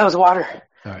 That was water.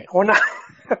 All right.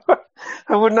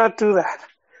 I would not do that.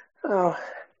 All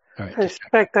right.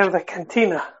 Respect of the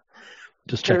cantina.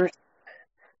 Just checking.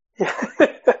 Yeah.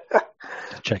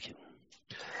 Just checking.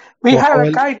 We had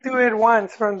a guy do it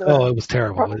once from the. Oh, it was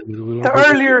terrible. The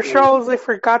earlier shows, they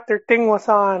forgot their thing was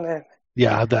on, and.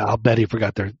 Yeah, I'll bet he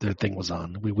forgot their thing was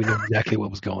on. We knew exactly what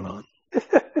was going on.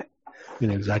 We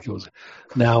knew exactly what was.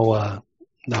 Now,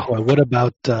 what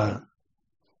about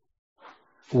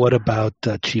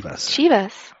Chivas?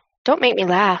 Chivas, don't make me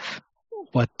laugh.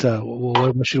 What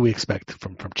should we expect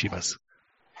from Chivas?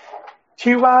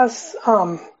 Chivas,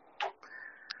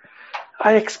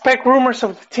 I expect rumors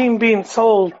of the team being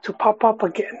sold to pop up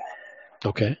again.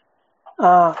 Okay.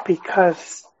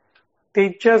 Because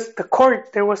there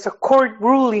was a court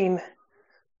ruling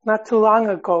not too long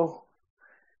ago,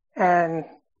 and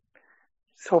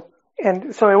so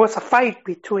it was a fight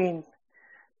between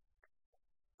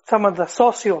some of the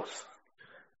socios,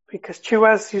 because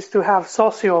Chivas used to have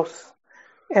socios,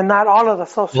 and not all of the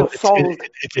socios sold.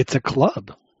 It's a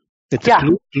club. It's a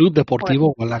Club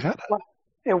Deportivo Guadalajara.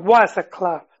 It was a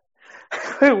club.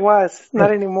 It was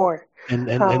not anymore. And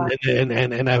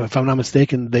if I'm not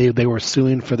mistaken, they were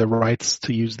suing for the rights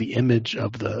to use the image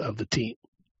of the team.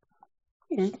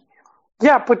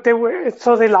 Yeah, but they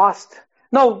lost.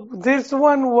 No, this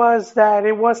one was that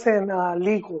it wasn't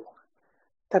legal.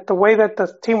 That the way that the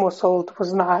team was sold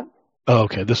was not. Oh,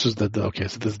 okay. This is okay.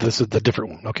 So this is the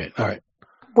different one. Okay, all right.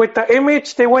 With the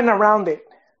image, they went around it.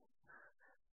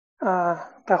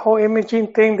 The whole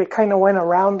imaging thing, they kind of went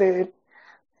around it,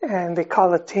 and they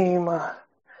called the team.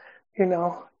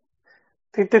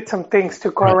 They did some things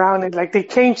to go around it. Like they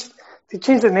changed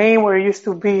the name where it used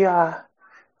to be Club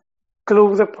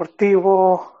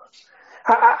Deportivo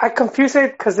I confuse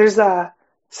it because there's a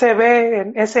CB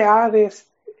and SA.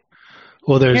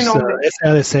 Well, there's This,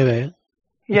 SADCB,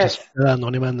 which is yes,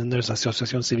 Anónima, and then there's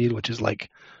Asociación Civil, which is like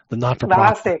the the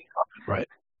not-for-profit, ASE. right?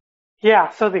 Yeah,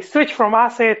 so they switched from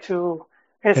ASE to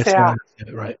SA.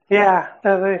 Right. Yeah,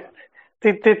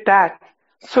 they did that.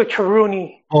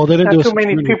 Switcheroony. Well, they didn't Not do too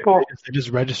many people. They just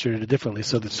registered it differently.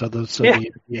 So Yeah.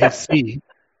 the AC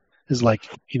is like,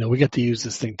 we get to use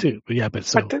this thing too. But yeah, but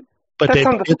That's they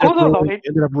on the school though.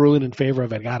 ended up ruling in favor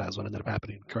of Vergara is what ended up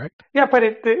happening, correct? Yeah,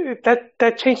 but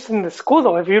that changed in the school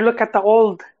though. If you look at the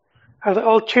old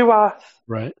Chivas,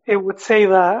 Right. it would say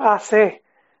the AC.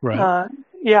 Right.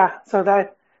 Yeah, so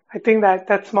that I think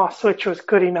that small switch was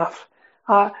good enough.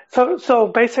 So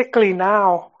basically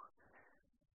now,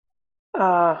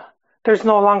 there's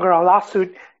no longer a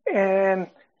lawsuit. And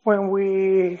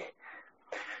when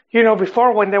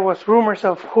before when there was rumors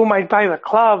of who might buy the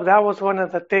club, that was one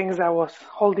of the things that was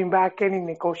holding back any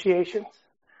negotiations.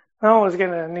 No one was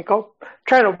gonna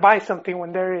try to buy something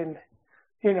when they're in,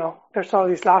 there's all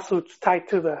these lawsuits tied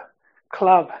to the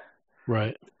club.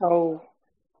 Right. So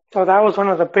that was one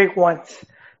of the big ones.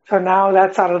 So now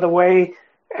that's out of the way.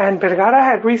 And Vergara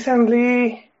had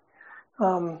recently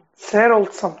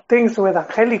settled some things with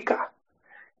Angelica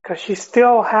because she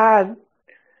still had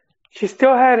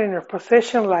in her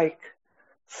possession like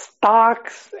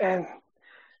stocks and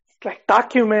like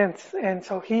documents, and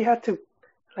so he had to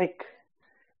like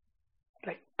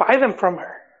buy them from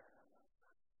her.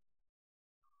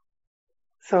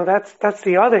 So that's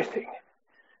the other thing.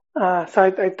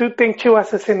 So I do think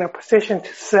Chivas is in a position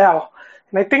to sell,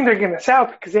 and I think they're going to sell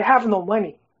because they have no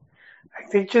money.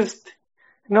 Like they just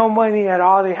no money at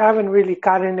all. They haven't really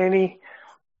gotten any.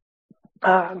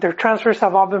 Their transfers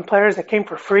have all been players that came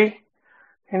for free.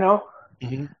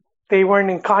 Mm-hmm. They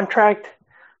weren't in contract.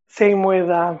 Same with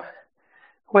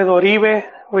Oribe,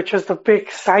 which was the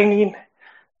big signing.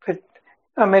 But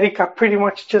America pretty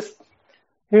much just,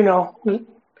 let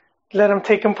them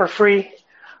take him for free.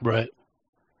 Right.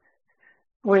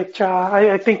 Which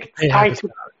I think it's tied to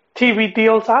TV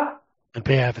deals, huh? And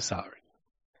pay half his salary.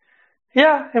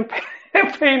 Yeah, and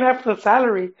paying half the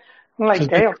salary. I'm like,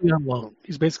 damn.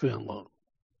 He's basically on loan.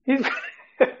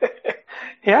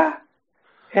 Yeah,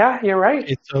 you're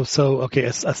right. So okay.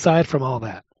 Aside from all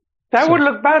that, would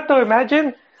look bad though.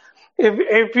 Imagine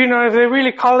if they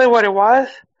really call it what it was,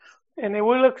 and it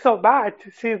would look so bad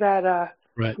to see that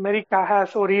right. America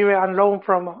has Oribe on loan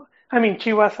from.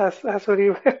 Chivas has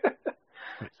Oribe.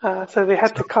 So they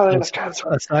had to call it a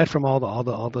transfer. Aside from all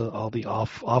the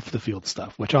off the field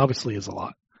stuff, which obviously is a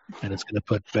lot, and it's going to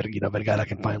put Vergara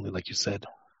can finally, like you said,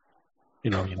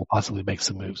 possibly make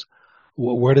some moves.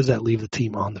 Where does that leave the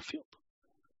team on the field?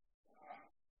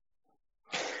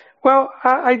 Well,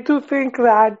 I do think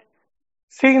that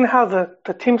seeing how the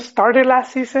team started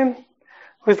last season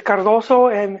with Cardoso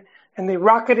and they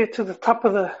rocketed to the top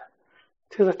of the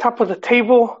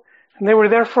table, and they were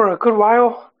there for a good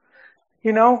while.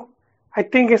 I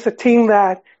think it's a team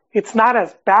that it's not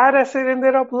as bad as it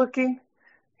ended up looking.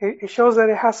 It shows that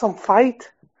it has some fight.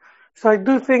 So I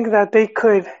do think that they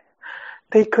could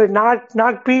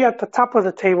not be at the top of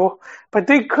the table, but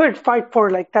they could fight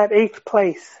for like that 8th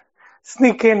place,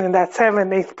 sneak in that 7th,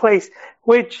 8th place,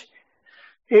 which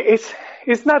it's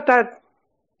not that,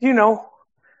 we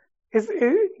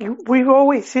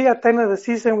always see at the end of the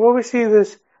season, we always see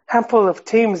this handful of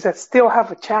teams that still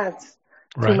have a chance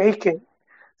to make it.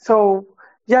 So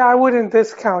yeah, I wouldn't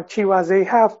discount Chivas.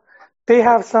 They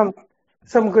have some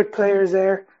good players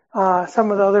there.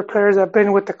 Some of the other players have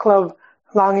been with the club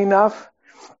long enough.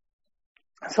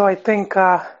 So I think,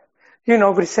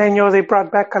 Briseño, they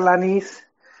brought back Alanis.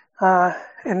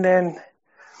 And then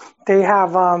they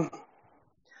have,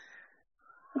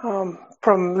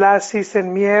 from last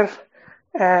season, Mier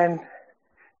and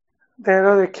that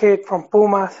other kid from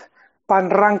Pumas, Van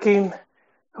Rankin,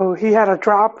 who he had a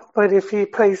drop, but if he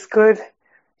plays good,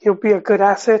 he'll be a good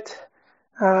asset.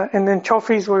 And then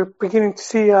Chofis, we're beginning to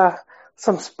see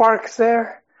some sparks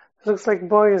there. It looks like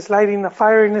Boy is lighting a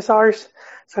fire in his arse.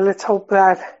 So let's hope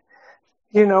that,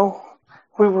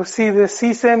 we will see this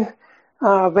season.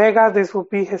 Vega, this will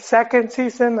be his 2nd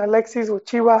season. Alexis with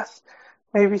Chivas.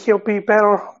 Maybe he'll be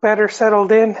better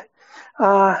settled in.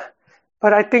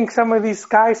 But I think some of these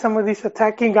guys, some of these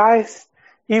attacking guys,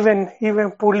 even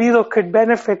Pulido could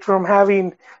benefit from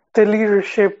having the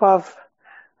leadership of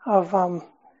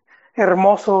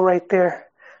Hermoso right there.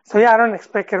 So yeah, I don't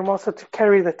expect Hermoso to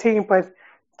carry the team, but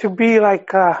to be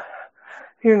like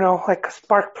like a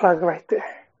spark plug right there,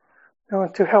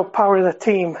 to help power the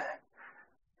team.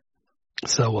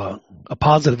 So a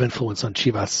positive influence on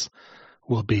Chivas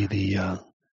will be the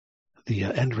the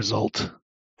end result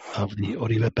of the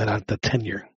Oribe Peralta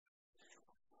tenure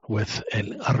with El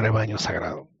Rebaño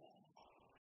Sagrado.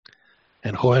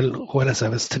 And Joel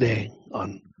Aceves today,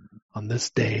 on this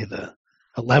day, the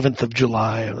 11th of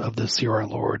July of this year, our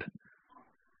Lord,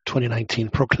 2019,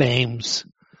 proclaims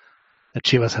that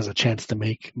Chivas has a chance to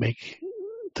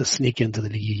sneak into the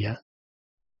Liguilla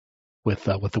with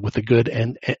a good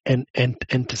end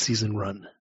to season run.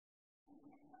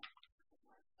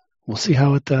 We'll see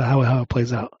how it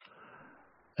plays out.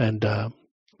 And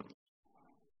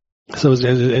so,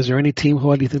 is there any team,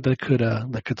 Joel, do you think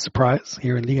that could surprise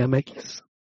here in Liga MX?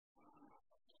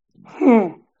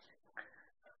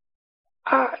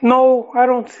 No, I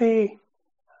don't see.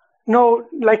 No,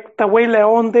 like the way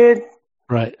León did.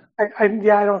 Right. I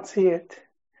don't see it.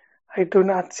 I do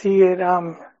not see it.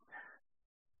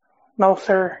 No,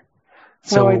 sir.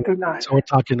 No, I do not. So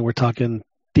we're talking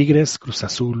Tigres, Cruz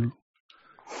Azul,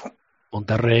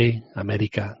 Monterrey,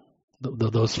 América.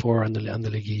 Those four on the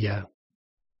Liguilla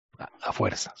a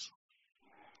fuerzas.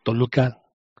 Toluca,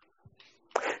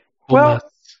 Pumas. Well,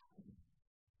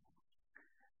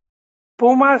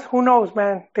 Pumas, who knows,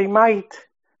 man? They might.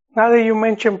 Now that you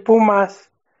mentioned Pumas,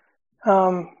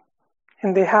 and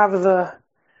they have the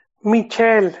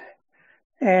Michel,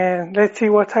 and let's see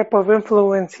what type of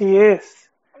influence he is.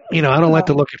 I don't like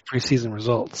to look at preseason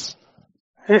results.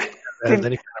 As any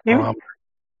kind of barometer.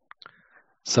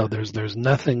 So there's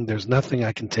nothing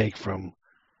I can take from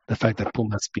the fact that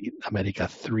Pumas beat América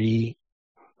 3-0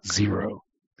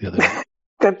 the other day.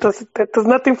 That does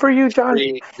nothing for you, John.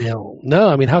 No,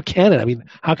 I mean, how can it? I mean,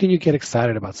 how can you get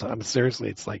excited about something? I mean, seriously,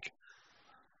 it's like,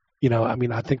 I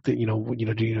mean, I think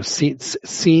that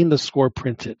seeing the score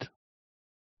printed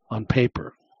on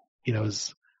paper,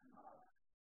 is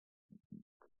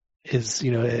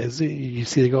you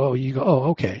see they go,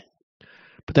 okay,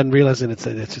 but then realizing it's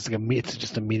just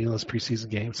a meaningless preseason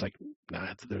game. It's like,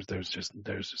 nah, there's just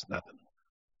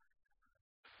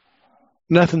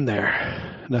nothing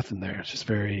there. It's just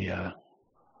very I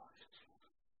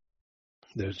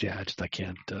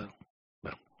can't.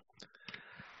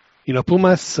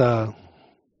 Pumas.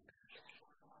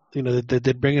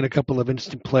 They bring in a couple of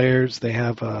interesting players. They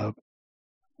have a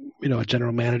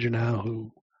general manager now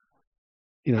who,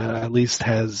 at least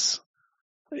has,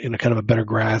 kind of a better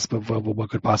grasp of what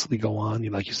could possibly go on.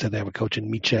 Like you said, they have a coach in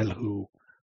Michel who,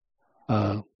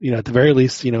 at the very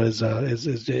least, is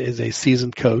a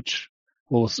seasoned coach.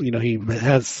 Well, he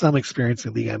has some experience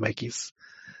in Liga MX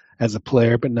as a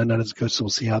player, but not as a coach. So we'll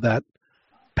see how that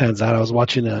pans out. I was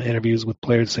watching interviews with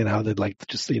players saying how they'd like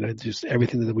just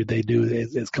everything that they do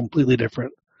is completely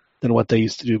different than what they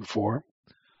used to do before.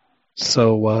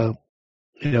 So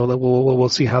we'll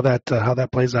see how that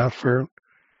plays out for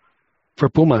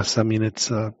Pumas. I mean, it's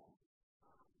again,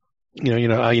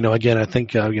 I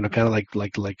think kind of like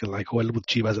Joel with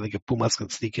Chivas. I think if Pumas can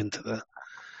sneak into the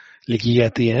Liguilla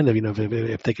at the end,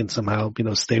 if they can somehow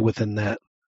stay within that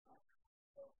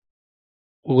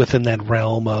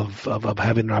realm of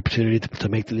having an opportunity to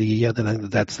make the Liguilla, then I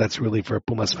think that's really for a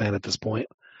Pumas fan at this point,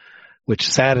 which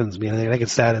saddens me. I think it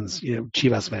saddens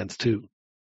Chivas fans too.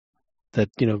 That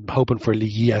hoping for a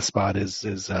Liguilla spot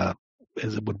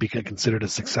would be considered a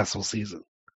successful season.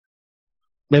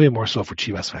 Maybe more so for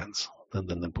Chivas fans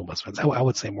than Pumas fans. I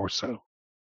would say more so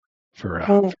for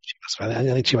Chivas fans. I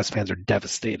think Chivas fans are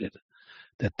devastated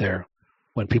that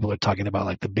when people are talking about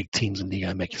like the big teams in Liga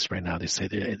MX right now, they say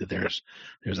that there's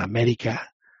América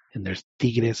and there's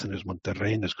Tigres and there's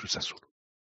Monterrey and there's Cruz Azul.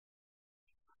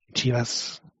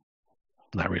 Chivas,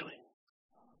 not really.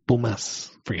 Pumas,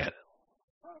 forget it.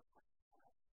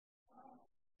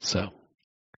 So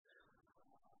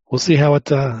we'll see how it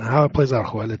plays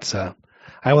out, Joel.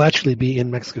 I will actually be in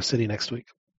Mexico City next week.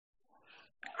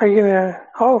 Are you gonna?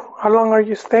 Oh, how long are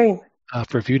you staying?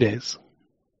 For a few days.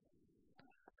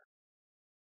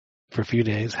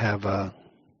 Have a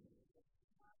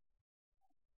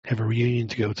reunion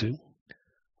to go to,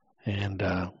 and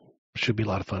should be a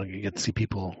lot of fun. I get to see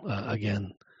people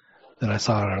again that I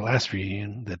saw at our last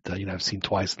reunion that I've seen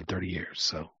twice in 30 years.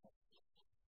 So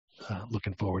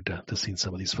looking forward to seeing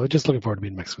some of these folks. Just looking forward to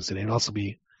being in Mexico City, and also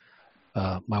be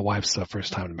my wife's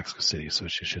first time in Mexico City, so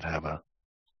she should have a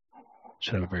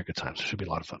very good time. So it should be a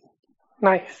lot of fun.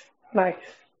 Nice.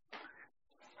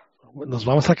 Nos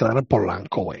vamos a quedar en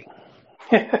Polanco, güey.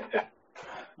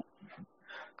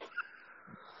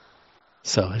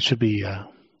 So it should be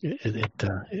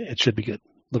it should be good.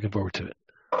 Looking forward to it.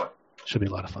 Should be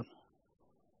a lot of fun.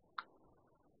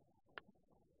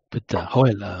 But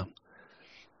Joel,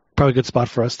 probably a good spot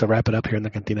for us to wrap it up here in the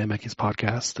Cantina MX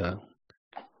podcast.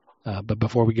 But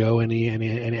before we go,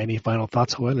 any final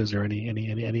thoughts, Joel? Is there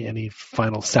any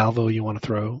final salvo you want to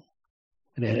throw?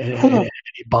 Any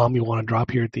bomb you want to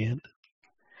drop here at the end?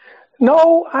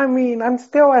 No, I mean, I'm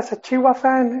still as a Chihuahua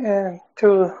fan, and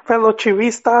to fellow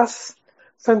Chivistas,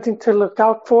 something to look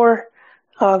out for.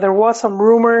 There was some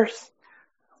rumors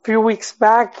a few weeks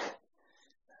back,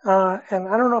 and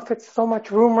I don't know if it's so much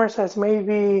rumors as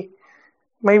maybe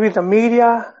the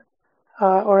media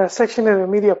or a section of the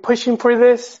media pushing for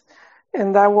this,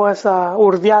 and that was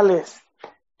Urdiales,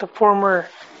 the former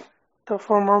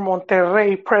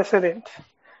Monterrey president,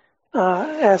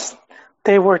 as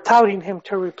they were touting him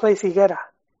to replace Higuera.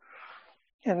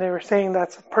 And they were saying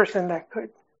that's a person that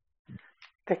could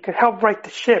help right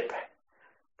the ship,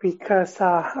 because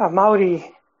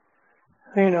Amaury,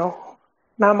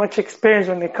 not much experience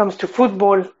when it comes to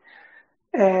football,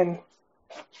 and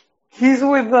he's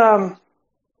with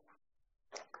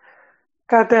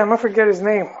goddamn, I forget his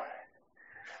name,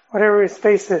 whatever his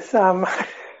face is, the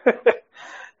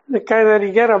guy that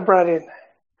Higuera brought in.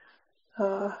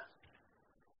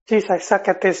 Geez, I suck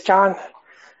at this, John.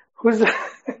 Who's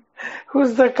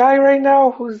the guy right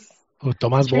now? Who's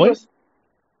Tomás Boy?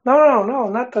 No,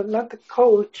 not the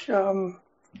coach.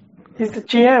 He's the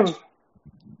GM.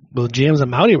 Well, the GM's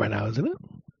Amaury right now, isn't it?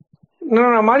 No,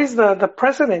 Amaury's the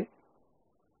president.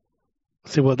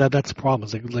 See, well, that's the problem.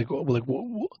 It's like,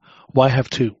 why have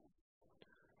two?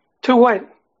 Two what?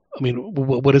 I mean,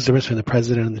 what is the difference between the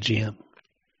president and the GM?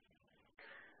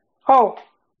 Oh,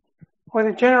 well,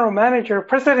 the general manager.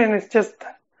 President is just,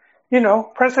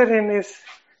 president is,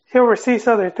 he oversees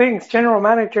other things. General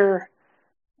manager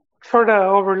sort of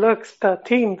overlooks the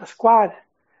team, the squad.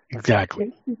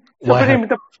 Exactly.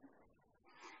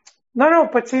 No,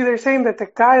 but see, they're saying that the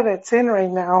guy that's in right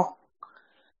now.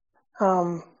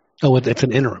 It's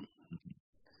an interim.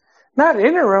 Not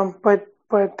interim, but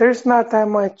there's not that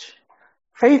much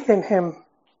faith in him.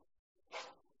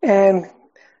 And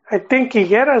I think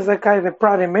Higuera's the guy that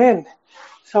brought him in.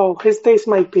 So his days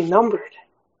might be numbered.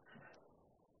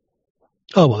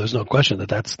 Oh, well, there's no question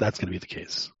that's going to be the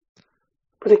case.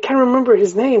 But I can't remember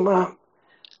his name. So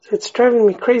it's driving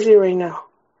me crazy right now.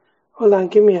 Hold on,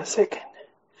 give me a second.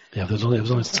 Yeah, there's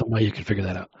only some way you can figure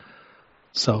that out.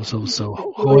 So Joel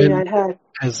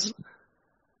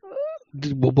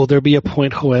will there be a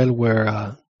point, Joel,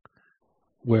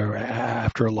 where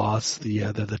after a loss the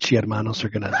Chihermanos are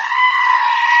gonna,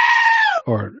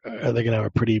 or are they gonna have a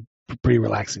pretty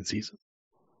relaxing season?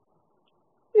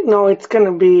 No, it's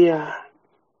gonna be.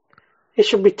 It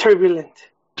should be turbulent.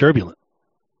 Turbulent.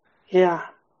 Yeah.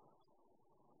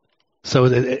 So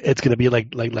it's gonna be like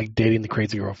dating the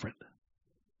crazy girlfriend.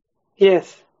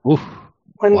 Yes. Oof.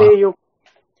 One day you'll.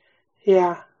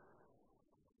 Yeah.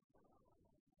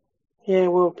 Yeah,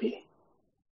 it will be.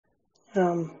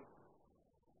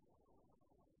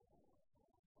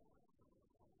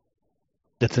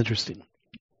 That's interesting.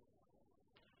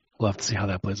 We'll have to see how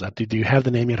that plays out. Do you have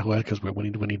the name yet, Joel? Because we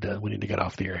need to get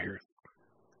off the air here.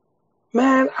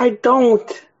 Man, I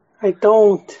don't.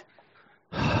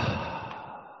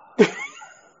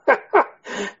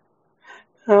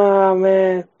 Oh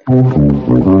man.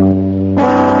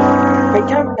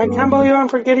 I can't believe I'm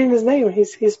forgetting his name.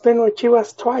 He's been with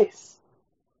Chivas twice.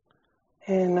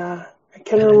 And I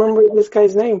can't remember this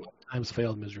guy's name. Times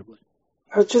failed miserably.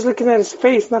 I was just looking at his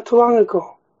face not too long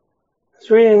ago. I was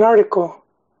reading an article.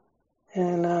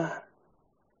 And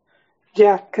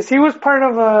because he was part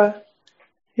of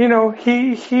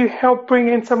he helped bring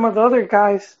in some of the other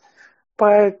guys,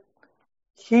 but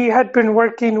he had been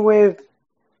working with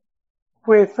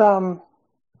I'm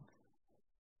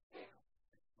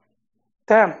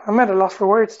at a loss for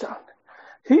words, John.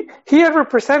 He had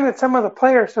represented some of the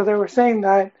players, so they were saying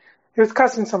that it was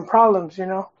causing some problems,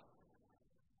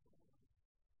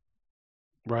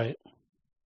 Right.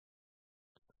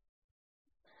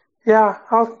 Yeah,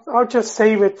 I'll just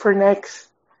save it for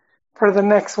the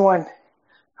next one.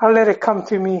 I'll let it come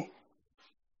to me.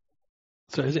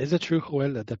 So is it true,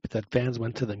 Joel, that fans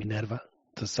went to the Minerva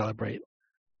to celebrate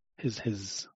his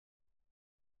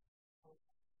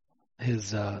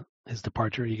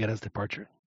departure, Higuera's departure?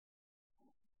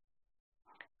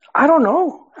 I don't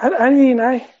know. I mean,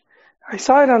 I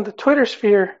saw it on the Twitter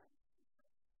sphere,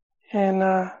 and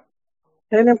I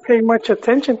didn't pay much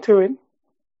attention to it.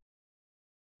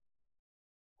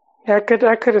 I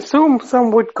could assume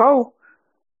some would go,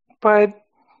 but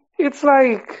it's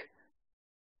like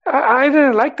I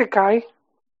didn't like the guy.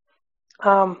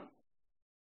 I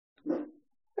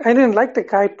didn't like the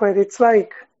guy, but it's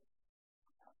like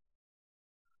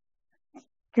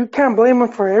you can't blame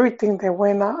him for everything that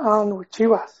went on with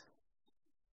Chivas.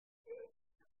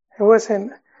 It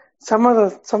wasn't some of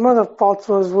the faults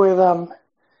was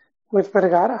with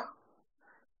Vergara,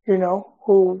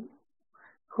 who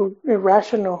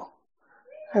irrational,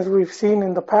 as we've seen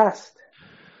in the past.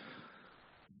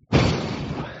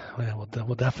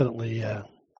 We'll definitely.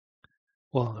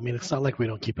 Well, I mean, it's not like we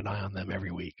don't keep an eye on them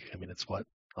every week. I mean, it's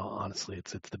honestly,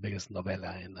 it's the biggest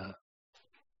novela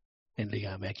in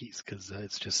Liga MX because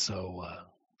it's just so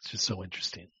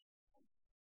interesting.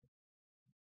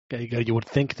 You would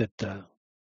think that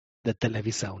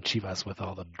Televisa and Chivas, with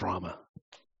all the drama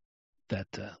that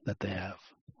they have,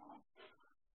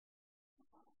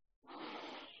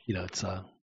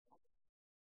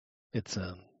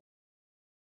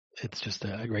 it's just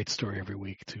a great story every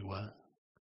week to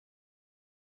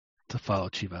follow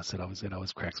Chivas. It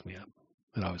always cracks me up.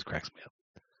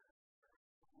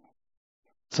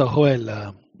 So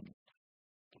Joel,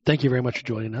 thank you very much for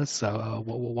joining us.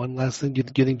 One last thing, do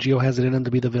you think Gio has it in him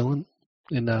to be the villain?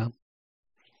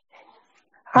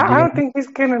 I don't think he's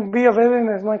gonna be a villain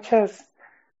as much as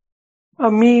a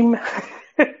meme.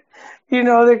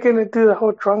 They're gonna do the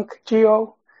whole drunk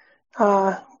Gio.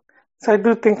 So I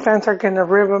do think fans are gonna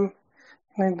rib him,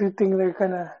 and I do think they're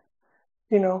gonna,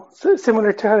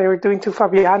 similar to how they were doing to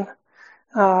Fabian.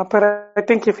 But I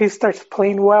think if he starts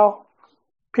playing well,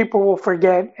 people will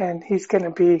forget, and he's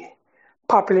gonna be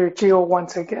popular Gio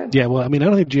once again. Yeah, well, I mean, I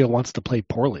don't think Gio wants to play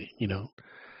poorly,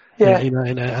 Yeah.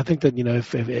 And I think that,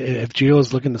 if Gio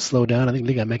is looking to slow down, I think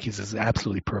Liga MX is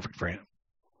absolutely perfect for him.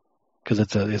 Because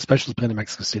especially playing in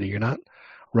Mexico City, you're not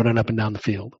running up and down the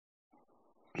field.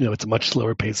 It's a much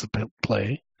slower pace of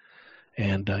play.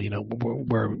 And,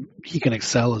 where he can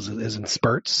excel is in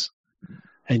spurts.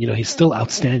 And, he's still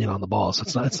outstanding on the ball. So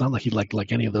it's not like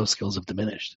like any of those skills have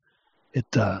diminished. He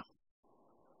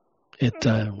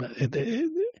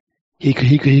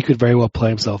could very well play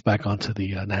himself back onto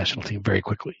the national team very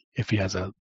quickly if he has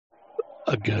a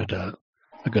good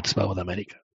spell with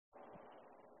America.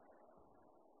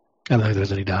 I don't think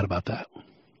there's any doubt about that.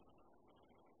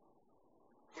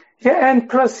 Yeah, and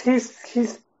plus he's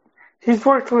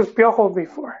worked with Piojo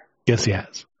before. Yes, he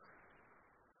has.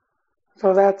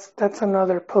 So that's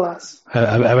another plus.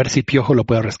 A ver si Piojo lo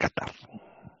puede rescatar.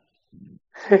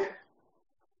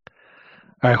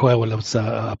 All right, Joel, well, it was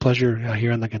a pleasure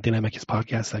here on the Cantina MX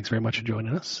podcast. Thanks very much for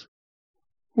joining us.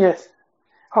 Yes,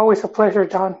 always a pleasure,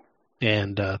 John.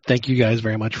 And thank you guys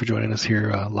very much for joining us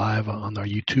here live on our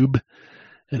YouTube.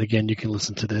 And again, you can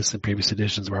listen to this and previous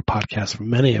editions of our podcast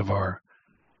from any of our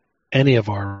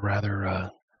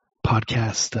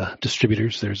podcast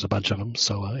distributors. There's a bunch of them.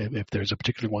 So if there's a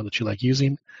particular one that you like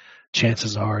using,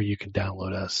 chances are you can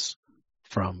download us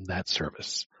from that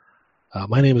service.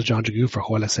 My name is John Jagu for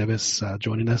Joel Aceves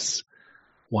joining us.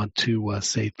 Want to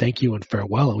say thank you and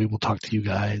farewell, and we will talk to you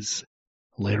guys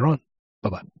later on.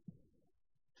 Bye-bye.